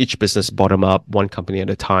evaluate each business bottom up, one company at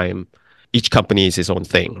a time. Each company is its own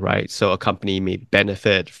thing, right? So a company may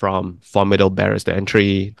benefit from formidable barriers to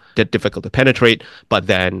entry, they're difficult to penetrate, but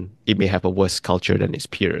then it may have a worse culture than its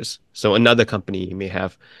peers. So another company may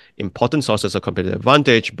have important sources of competitive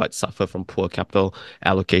advantage, but suffer from poor capital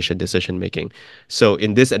allocation decision making. So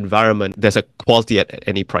in this environment, there's a quality at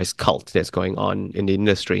any price cult that's going on in the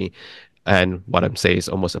industry. And what I'm saying is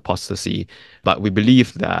almost apostasy. But we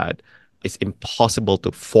believe that it's impossible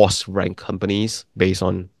to force rank companies based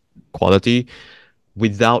on quality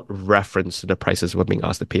without reference to the prices we're being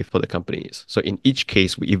asked to pay for the companies. So in each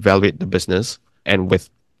case, we evaluate the business, and with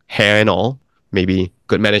hair and all, maybe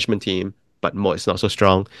good management team, but more it's not so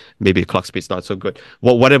strong, maybe the clock speed's not so good.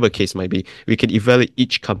 Well, whatever case might be, we can evaluate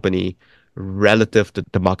each company relative to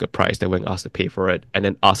the market price that we're asked to pay for it, and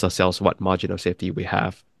then ask ourselves what margin of safety we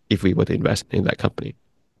have if we were to invest in that company.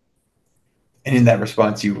 And in that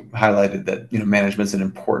response, you highlighted that management's an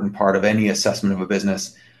important part of any assessment of a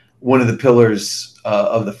business. One of the pillars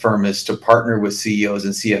of the firm is to partner with CEOs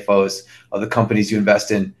and CFOs of the companies you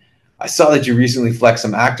invest in. I saw that you recently flexed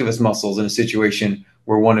some activist muscles in a situation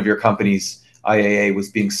where one of your companies, IAA,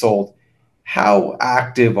 was being sold. How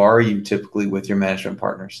active are you typically with your management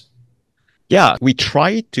partners? Yeah, we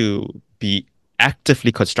try to be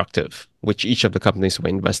actively constructive with each of the companies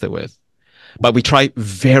we invested with, but we try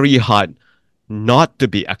very hard not to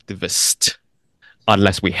be activist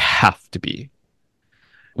unless we have to be.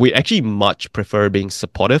 We actually much prefer being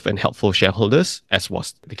supportive and helpful shareholders, as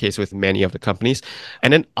was the case with many of the companies,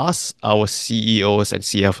 and then ask our CEOs and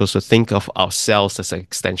CFOs to think of ourselves as an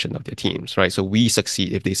extension of their teams, right? So we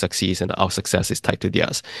succeed if they succeed, and our success is tied to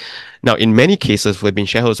theirs. Now, in many cases, we've been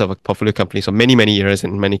shareholders of a portfolio company for many, many years,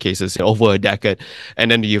 in many cases, over a decade,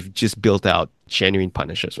 and then you've just built out genuine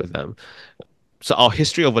partnerships with them. So our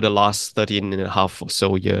history over the last 13 and a half or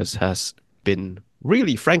so years has been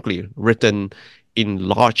really, frankly, written in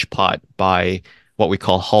large part by what we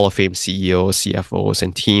call Hall of Fame CEOs, CFOs,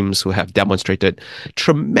 and teams who have demonstrated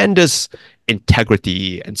tremendous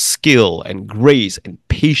integrity and skill and grace and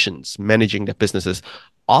patience managing their businesses,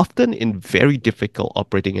 often in very difficult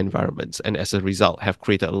operating environments, and as a result have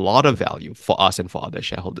created a lot of value for us and for other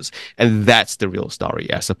shareholders. And that's the real story,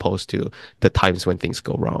 as opposed to the times when things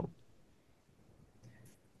go wrong.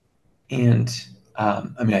 And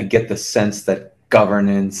I get the sense that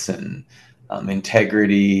governance and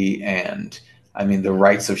integrity and the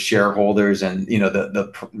rights of shareholders and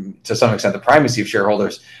the to some extent the primacy of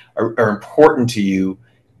shareholders are important to you,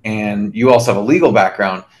 and you also have a legal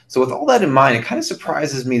background. So with all that in mind, it kind of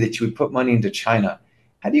surprises me that you would put money into China.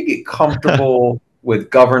 How do you get comfortable with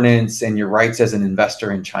governance and your rights as an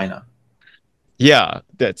investor in China? Yeah,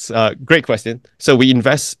 that's a great question. So we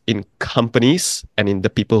invest in companies and in the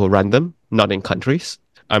people who run them, not in countries.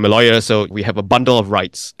 I'm a lawyer, so we have a bundle of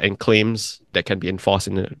rights and claims that can be enforced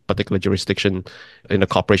in a particular jurisdiction in the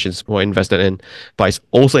corporations we're invested in. But it's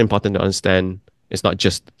also important to understand it's not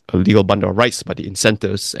just a legal bundle of rights, but the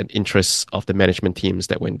incentives and interests of the management teams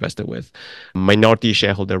that we're invested with. Minority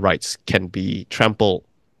shareholder rights can be trampled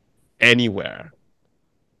anywhere,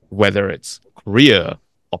 whether it's Korea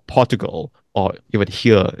or Portugal or even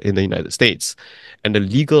here in the United States. And the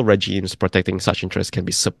legal regimes protecting such interests can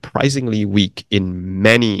be surprisingly weak in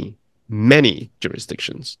many, many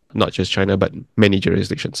jurisdictions, not just China, but many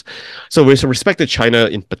jurisdictions. So with respect to China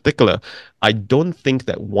in particular, I don't think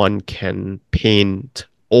that one can paint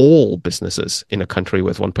all businesses in a country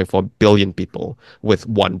with 1.4 billion people with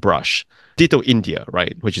one brush. Ditto India,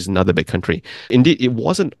 right, which is another big country. Indeed, it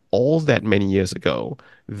wasn't all that many years ago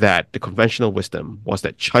that the conventional wisdom was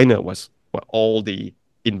that China was where all the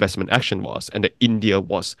investment action was, and that India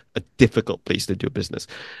was a difficult place to do business.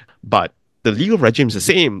 But the legal regime is the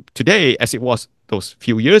same today as it was those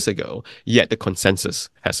few years ago, yet the consensus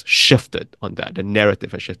has shifted on that. The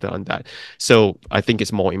narrative has shifted on that. So I think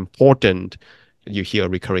it's more important you hear a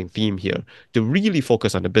recurring theme here, to really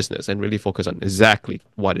focus on the business and really focus on exactly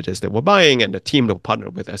what it is that we're buying and the team that we're partner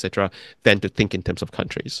with, etc., than to think in terms of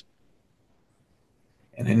countries.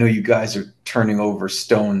 And I know you guys are turning over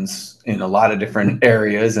stones in a lot of different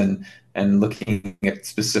areas and looking at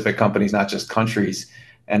specific companies, not just countries.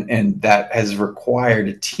 And that has required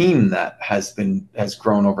a team that has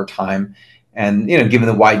grown over time. And given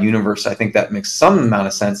the wide universe, I think that makes some amount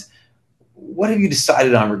of sense. What have you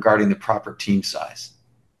decided on regarding the proper team size?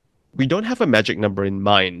 We don't have a magic number in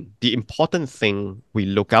mind. The important thing we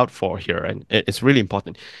look out for here, and it's really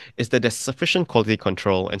important, is that there's sufficient quality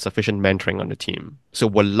control and sufficient mentoring on the team. So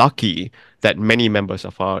we're lucky that many members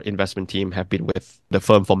of our investment team have been with the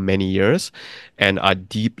firm for many years and are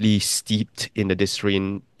deeply steeped in the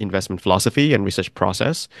Discerene investment philosophy and research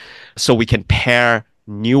process. So we can pair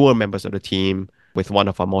newer members of the team with one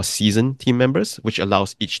of our more seasoned team members, which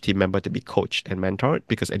allows each team member to be coached and mentored,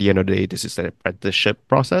 because at the end of the day, this is an apprenticeship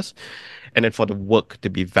process. And then for the work to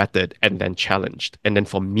be vetted and then challenged. And then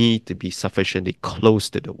for me to be sufficiently close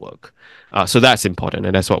to the work. So that's important.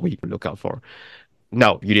 And that's what we look out for.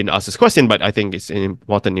 Now, you didn't ask this question, but I think it's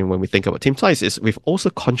important when we think about team size is we've also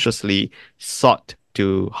consciously sought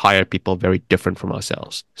to hire people very different from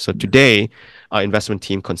ourselves. So today, our investment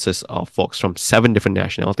team consists of folks from 7 different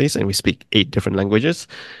nationalities, and we speak 8 different languages.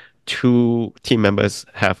 2 team members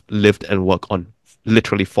have lived and worked on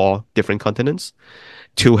literally 4 different continents.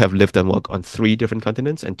 2 have lived and worked on 3 different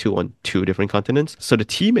continents, and 2 on 2 different continents. So the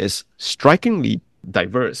team is strikingly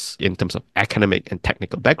diverse in terms of academic and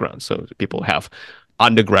technical backgrounds. So people have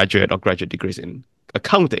undergraduate or graduate degrees in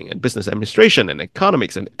accounting and business administration and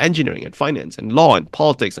economics and engineering and finance and law and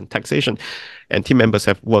politics and taxation. And team members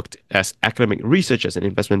have worked as academic researchers and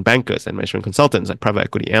investment bankers and management consultants and private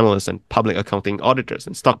equity analysts and public accounting auditors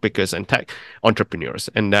and stock pickers and tech entrepreneurs.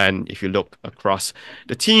 And then if you look across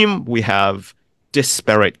the team, we have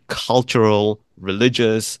disparate cultural,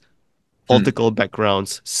 religious, political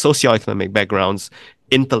backgrounds, socioeconomic backgrounds,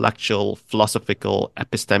 intellectual, philosophical,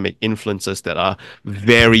 epistemic influences that are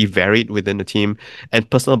very varied within the team, and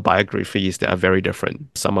personal biographies that are very different.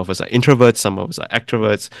 Some of us are introverts, some of us are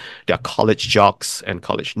extroverts. There are college jocks and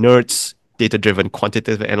college nerds, data-driven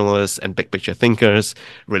quantitative analysts and big picture thinkers,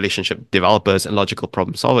 relationship developers, and logical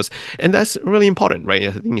problem solvers. And that's really important, right?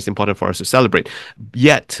 I think it's important for us to celebrate.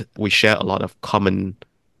 Yet, we share a lot of common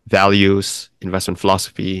values, investment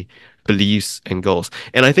philosophy, beliefs, and goals.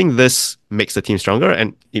 And I think this makes the team stronger,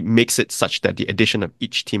 and it makes it such that the addition of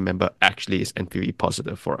each team member actually is NPV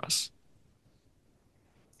positive for us.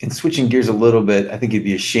 And switching gears a little bit, I think it'd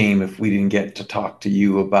be a shame if we didn't get to talk to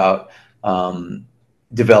you about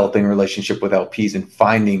developing a relationship with LPs and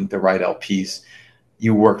finding the right LPs.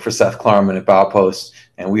 You work for Seth Klarman at Baupost,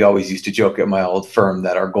 and we always used to joke at my old firm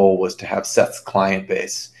that our goal was to have Seth's client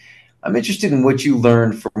base. I'm interested in what you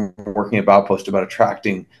learned from working at Baupost about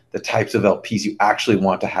attracting the types of LPs you actually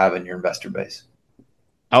want to have in your investor base.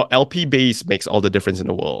 Our LP base makes all the difference in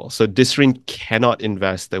the world. So Discerene cannot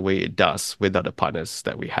invest the way it does without the partners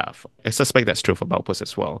that we have. I suspect that's true for Baupost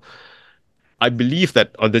as well. I believe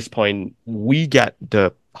that on this point, we get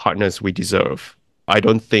the partners we deserve. I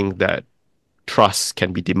don't think that trust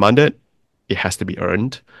can be demanded. It has to be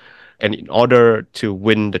earned. And in order to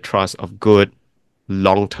win the trust of good,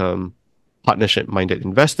 long-term, partnership-minded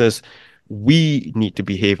investors, we need to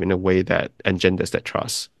behave in a way that engenders that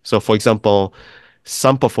trust. So, for example,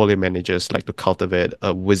 some portfolio managers like to cultivate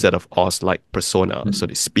a Wizard of Oz-like persona. So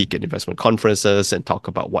they speak at investment conferences and talk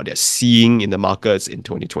about what they're seeing in the markets in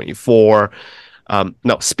 2024.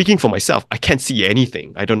 Now, speaking for myself, I can't see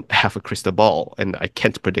anything. I don't have a crystal ball, and I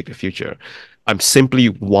can't predict the future. I'm simply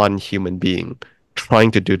one human being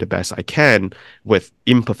trying to do the best I can with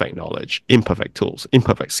imperfect knowledge, imperfect tools,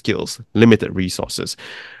 imperfect skills, limited resources.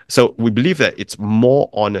 So we believe that it's more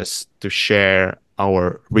honest to share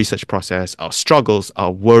our research process, our struggles,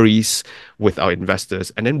 our worries with our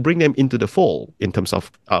investors, and then bring them into the fold in terms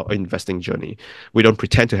of our investing journey. We don't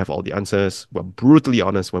pretend to have all the answers. We're brutally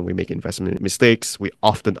honest when we make investment mistakes. We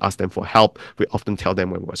often ask them for help. We often tell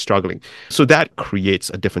them when we're struggling. So that creates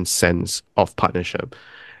a different sense of partnership.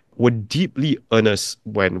 We're deeply earnest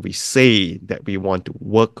when we say that we want to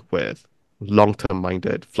work with long-term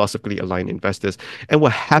minded, philosophically aligned investors, and we're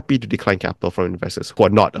happy to decline capital from investors who are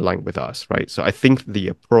not aligned with us, right? So I think the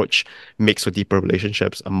approach makes for deeper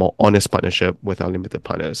relationships, a more honest partnership with our limited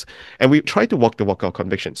partners. And we try to walk the walk our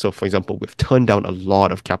conviction. So for example, we've turned down a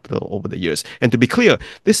lot of capital over the years. And to be clear,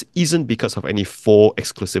 this isn't because of any full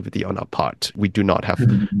exclusivity on our part. We do not have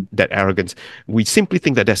that arrogance. We simply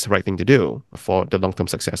think that that's the right thing to do for the long-term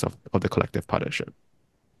success of the collective partnership.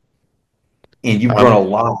 And you've grown a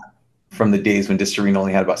lot from the days when Discerene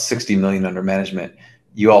only had about 60 million under management.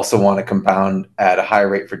 You also want to compound at a high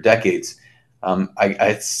rate for decades.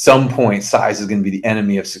 At some point, size is going to be the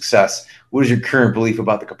enemy of success. What is your current belief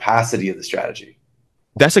about the capacity of the strategy?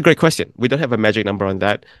 That's a great question. We don't have a magic number on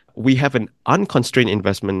that. We have an unconstrained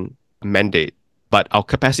investment mandate, but our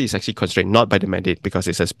capacity is actually constrained not by the mandate because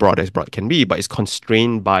it's as broad can be, but it's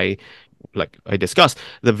constrained by, like I discussed,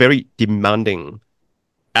 the very demanding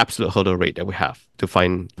absolute hurdle rate that we have to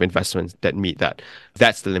find investments that meet that.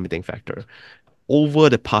 That's the limiting factor. Over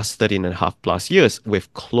the past 13 and a half plus years,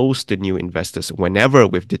 we've closed the new investors whenever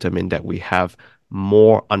we've determined that we have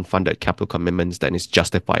more unfunded capital commitments than is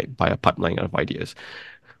justified by a pipeline of ideas.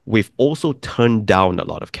 We've also turned down a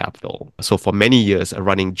lot of capital. So for many years, a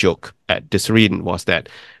running joke at Discerene was that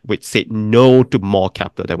we'd said no to more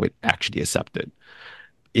capital than we'd actually accepted.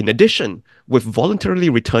 In addition, we've voluntarily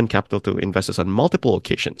returned capital to investors on multiple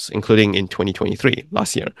occasions, including in 2023,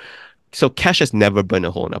 last year. So cash has never burned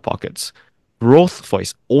a hole in our pockets. Growth for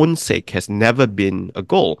its own sake has never been a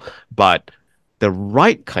goal, but the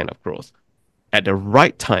right kind of growth at the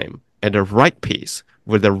right time, at the right pace,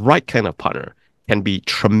 with the right kind of partner can be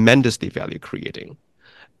tremendously value creating.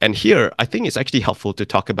 And here, I think it's actually helpful to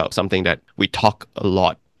talk about something that we talk a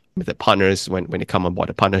lot with the partners when they come on board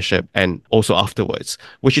a partnership and also afterwards,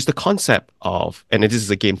 which is the concept of, and this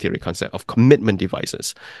is a game theory concept, of commitment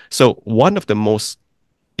devices. So one of the most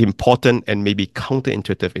important and maybe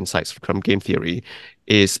counterintuitive insights from game theory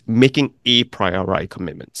is making a priori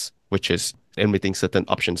commitments, which is admitting certain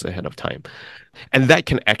options ahead of time. And that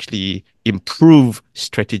can actually improve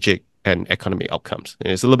strategic and economic outcomes.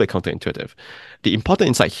 And it's a little bit counterintuitive. The important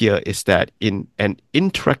insight here is that in an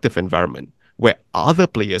interactive environment where other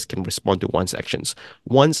players can respond to one's actions,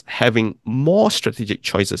 one's having more strategic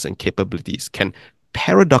choices and capabilities can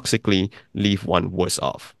paradoxically leave one worse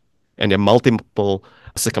off. And there are multiple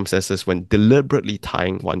circumstances when deliberately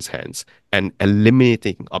tying one's hands and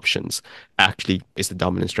eliminating options actually is the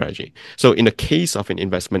dominant strategy. So in the case of an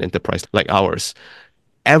investment enterprise like ours,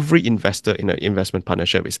 every investor in an investment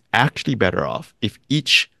partnership is actually better off if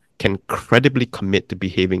each can credibly commit to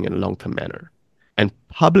behaving in a long-term manner and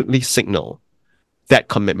publicly signal that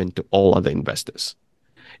commitment to all other investors.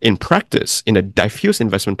 In practice, in a diffuse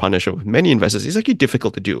investment partnership with many investors, it's actually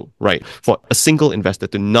difficult to do, right? For a single investor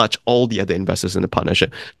to nudge all the other investors in the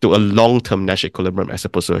partnership to a long-term Nash equilibrium as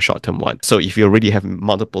opposed to a short-term one. So if you already have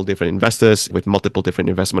multiple different investors with multiple different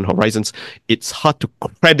investment horizons, it's hard to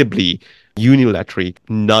credibly unilaterally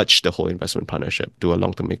nudge the whole investment partnership to a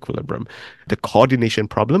long-term equilibrium. The coordination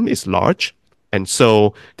problem is large, and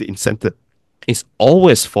so the incentive is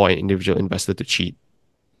always for an individual investor to cheat.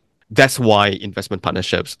 That's why investment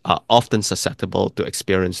partnerships are often susceptible to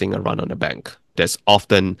experiencing a run on the bank. There's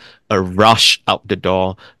often a rush out the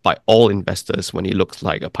door by all investors when it looks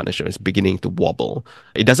like a partnership is beginning to wobble.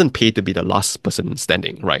 It doesn't pay to be the last person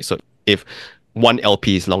standing, right? So if one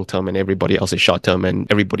LP is long-term and everybody else is short-term and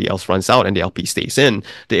everybody else runs out and the LP stays in,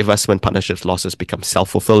 the investment partnership's losses become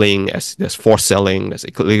self-fulfilling as there's forced selling, there's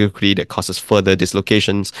illiquidity that causes further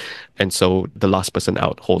dislocations. And so the last person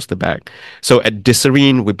out holds the bag. So at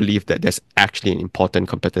Discerene, we believe that there's actually an important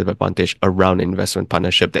competitive advantage around investment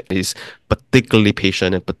partnership that is particularly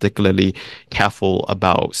patient and particularly careful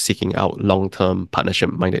about seeking out long-term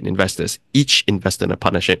partnership-minded investors. Each investor in a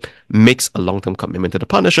partnership makes a long-term commitment to the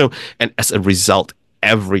partnership, and as a result,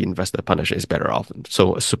 every investor partnership is better off.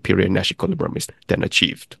 So a superior Nash equilibrium is then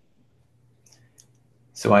achieved.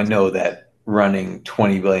 So I know that running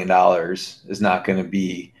 $20 billion is not going to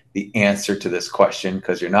be the answer to this question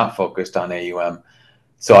because you're not focused on AUM.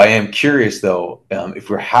 So I am curious, though, if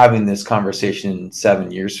we're having this conversation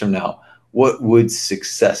 7 years from now, what would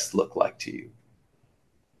success look like to you?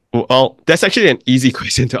 Well, that's actually an easy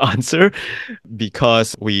question to answer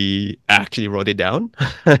because we actually wrote it down.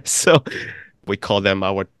 So we call them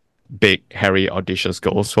our big, hairy, audacious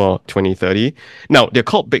goals for 2030. Now, they're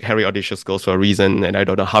called big, hairy, audacious goals for a reason, and I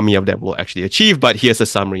don't know how many of them we'll actually achieve, but here's a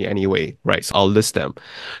summary anyway, right? So I'll list them.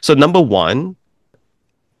 So number one,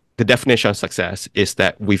 the definition of success is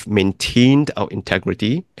that we've maintained our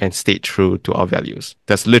integrity and stayed true to our values.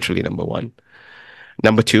 That's literally number one.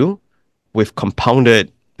 Number two, we've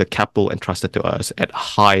compounded the capital entrusted to us at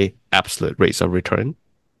high absolute rates of return.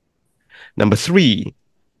 Number three,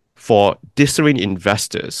 for Discerene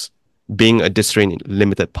investors, being a Discerene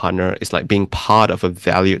limited partner is like being part of a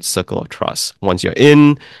valued circle of trust. Once you're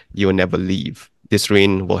in, you'll never leave.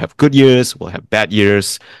 Discerene will have good years, will have bad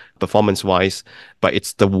years, performance-wise, but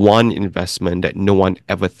it's the one investment that no one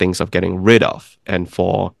ever thinks of getting rid of. And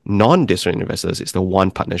for non-Discerene investors, it's the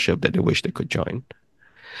one partnership that they wish they could join.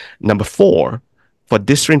 Number four, For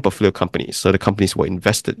Discerene portfolio companies, so the companies we're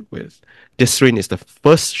invested with, Discerene is the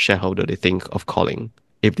first shareholder they think of calling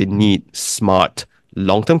if they need smart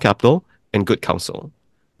long-term capital and good counsel.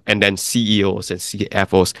 And then CEOs and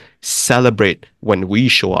CFOs celebrate when we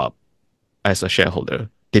show up as a shareholder.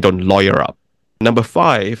 They don't lawyer up. Number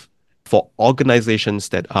 5, for organizations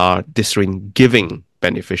that are Discerene giving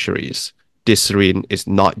beneficiaries, Discerene is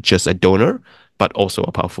not just a donor, but also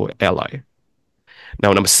a powerful ally.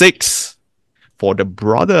 Now, number 6, for the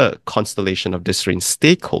broader constellation of Discerene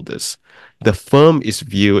stakeholders, the firm is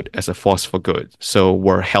viewed as a force for good. So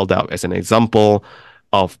we're held out as an example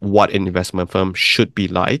of what an investment firm should be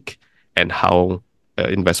like and how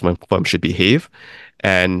an investment firm should behave.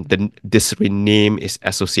 And the Discerene name is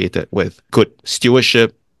associated with good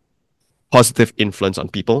stewardship, positive influence on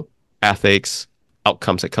people, ethics,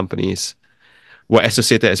 outcomes at companies. We're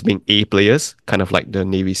associated as being A players, kind of like the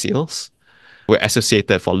Navy SEALs. We're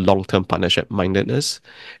associated for long-term partnership mindedness.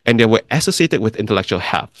 And then we're associated with intellectual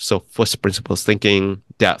heft. So first principles thinking,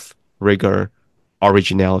 depth, rigor,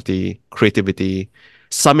 originality, creativity,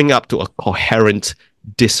 summing up to a coherent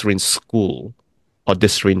Discerene school or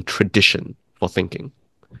Discerene tradition for thinking.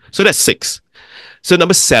 So that's 6. So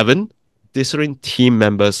number 7, Discerene team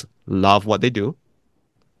members love what they do.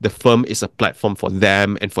 The firm is a platform for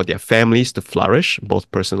them and for their families to flourish, both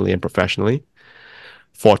personally and professionally.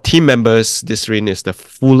 For team members, Discerene is the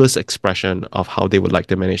fullest expression of how they would like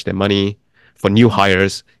to manage their money. For new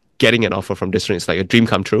hires, getting an offer from Discerene is like a dream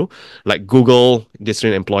come true. Like Google,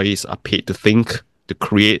 Discerene employees are paid to think, to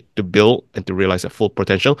create, to build, and to realize their full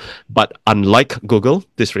potential. But unlike Google,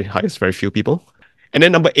 Discerene hires very few people. And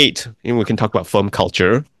then number 8, we can talk about firm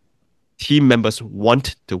culture. Team members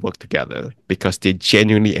want to work together because they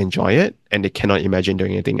genuinely enjoy it and they cannot imagine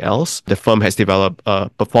doing anything else. The firm has developed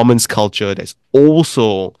a performance culture that's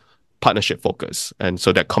also partnership focused. And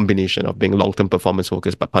so that combination of being long-term performance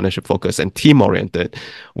focused, but partnership focused and team oriented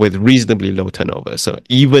with reasonably low turnover. So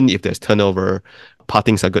even if there's turnover,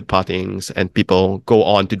 partings are good partings and people go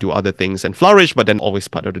on to do other things and flourish, but then always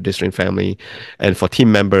part of the Discerene family. And for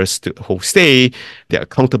team members who stay, they're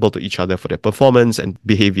accountable to each other for their performance and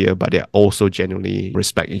behavior, but they also genuinely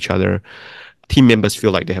respect each other. Team members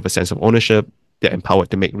feel like they have a sense of ownership. They're empowered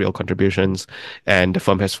to make real contributions. And the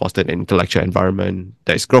firm has fostered an intellectual environment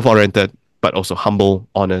that is growth-oriented, but also humble,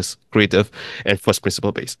 honest, creative, and first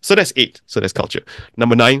principle based. So that's 8. So that's culture.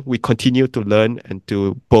 Number 9, we continue to learn and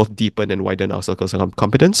to both deepen and widen our circles of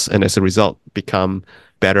competence, and as a result, become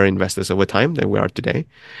better investors over time than we are today.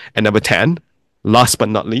 And number 10, last but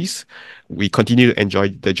not least, we continue to enjoy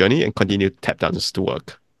the journey and continue to tap dance to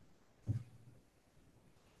work.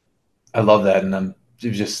 I love that. And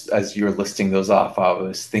just as you're listing those off, I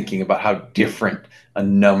was thinking about how different a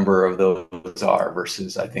number of those are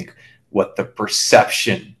versus, I think, what the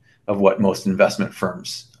perception of what most investment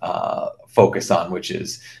firms focus on, which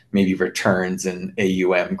is maybe returns and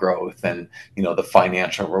AUM growth and the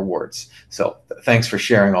financial rewards. So thanks for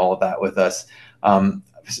sharing all of that with us.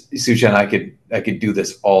 Chuen, I could do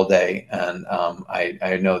this all day, and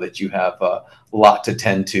I know that you have a lot to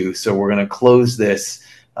tend to. So we're going to close this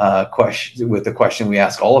question with the question we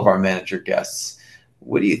ask all of our manager guests.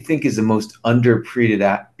 What do you think is the most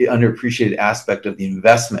underappreciated aspect of the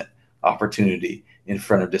investment opportunity in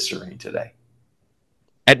front of Discerene today?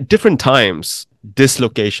 At different times,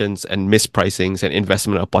 dislocations and mispricings and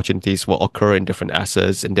investment opportunities will occur in different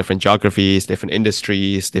assets, in different geographies, different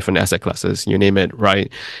industries, different asset classes, you name it,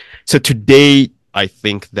 right? So today, I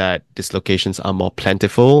think that dislocations are more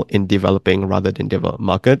plentiful in developing rather than developed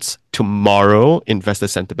markets. Tomorrow, investor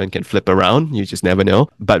sentiment can flip around. You just never know.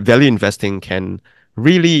 But value investing can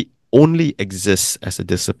really only exist as a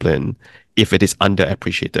discipline if it is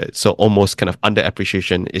underappreciated. So almost kind of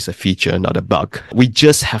underappreciation is a feature, not a bug. We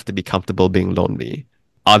just have to be comfortable being lonely.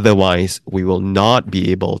 Otherwise, we will not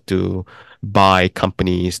be able to buy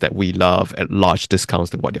companies that we love at large discounts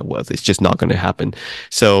to what they're worth. It's just not going to happen.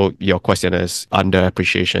 So your question is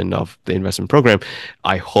underappreciation of the investment program.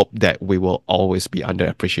 I hope that we will always be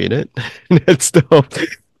underappreciated.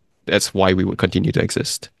 That's why we would continue to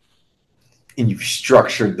exist. And you've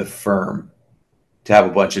structured the firm to have a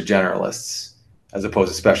bunch of generalists as opposed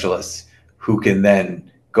to specialists who can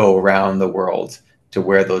then go around the world to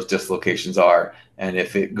where those dislocations are. And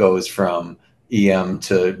if it goes from EM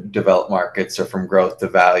to developed markets or from growth to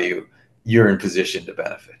value, you're in position to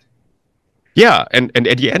benefit. Yeah. And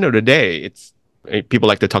at the end of the day, people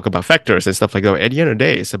like to talk about factors and stuff like that. At the end of the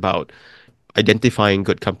day, it's about identifying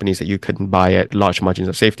good companies that you can buy at large margins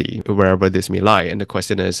of safety, wherever this may lie. And the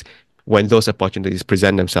question is, when those opportunities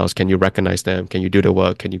present themselves, can you recognize them? Can you do the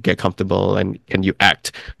work? Can you get comfortable? And can you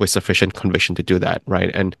act with sufficient conviction to do that, right?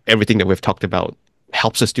 And everything that we've talked about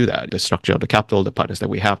helps us do that. The structure of the capital, the partners that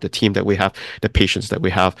we have, the team that we have, the patience that we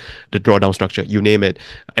have, the drawdown structure, you name it.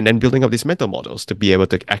 And then building up these mental models to be able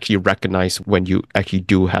to actually recognize when you actually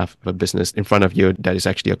do have a business in front of you that is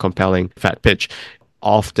actually a compelling fat pitch.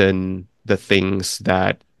 Often the things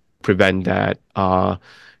that prevent that are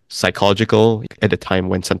psychological. At the time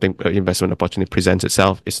when something investment opportunity presents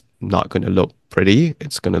itself, it's not going to look pretty,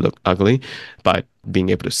 it's going to look ugly. But being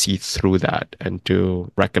able to see through that and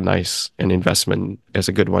to recognize an investment as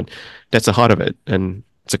a good one, that's the heart of it, and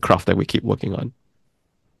it's a craft that we keep working on.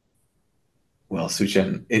 Well,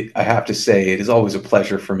 Chuen, I have to say, it is always a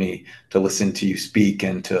pleasure for me to listen to you speak,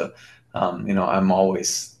 and to, I'm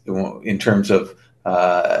always, in terms of,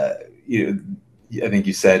 I think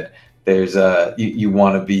you said there's you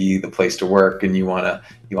want to be the place to work, and you want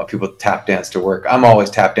people to tap dance to work. I'm always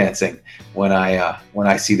tap dancing when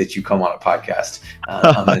I see that you come on a podcast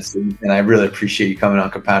on this, and I really appreciate you coming on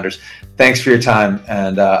Compounders. Thanks for your time,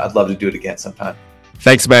 and I'd love to do it again sometime.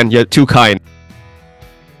 Thanks, man. You're too kind.